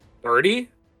 30. 30?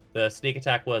 The sneak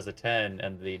attack was a 10,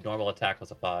 and the normal attack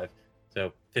was a 5.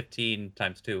 So 15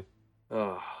 times 2.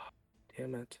 Oh,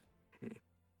 damn it.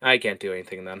 I can't do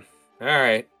anything then.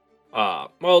 Alright.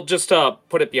 Well, just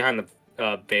put it behind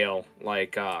the veil.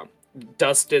 Like,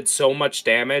 Dust did so much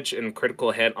damage and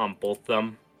critical hit on both of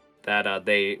them that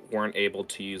they weren't able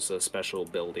to use a special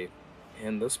ability.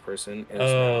 And this person is...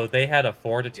 Oh, they had a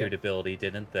fortitude ability,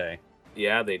 didn't they?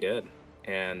 Yeah, they did.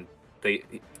 And there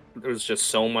was just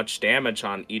so much damage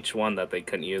on each one that they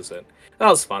couldn't use it. That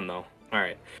was fun, though.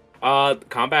 Alright.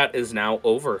 Combat is now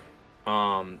over.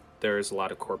 There's a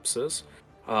lot of corpses.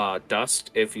 Dust,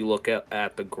 if you look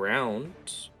at the ground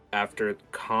after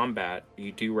combat,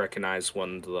 you do recognize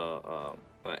one of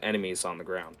the enemies on the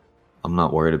ground. I'm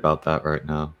not worried about that right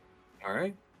now.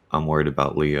 Alright, I'm worried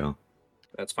about Leo.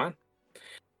 that's fine.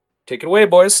 Take it away,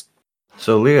 boys.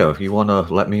 So Leo, you want to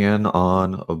let me in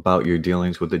on about your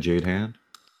dealings with the Jade Hand?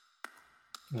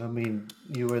 I mean,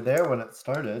 you were there when it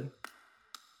started.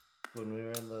 When we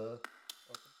were in the...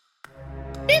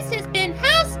 This has been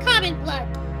House Common Blood.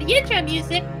 The intro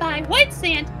music by White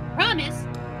Sand, Promise,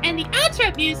 and the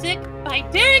outro music by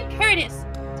Darren Curtis.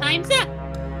 Time's up.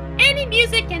 Any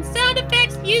music and sound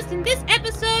effects used in this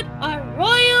episode are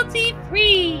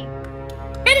royalty-free.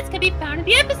 Credits can be found in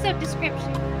the episode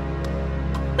description.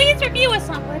 Please review us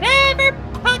on whatever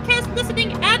podcast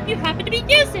listening app you happen to be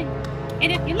using.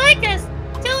 And if you like us,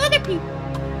 tell other people.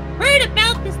 Word of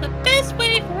mouth is the best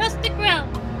way for us to grow.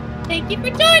 Thank you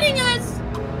for joining us.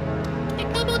 The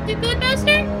Kobold Do Good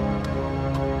Master?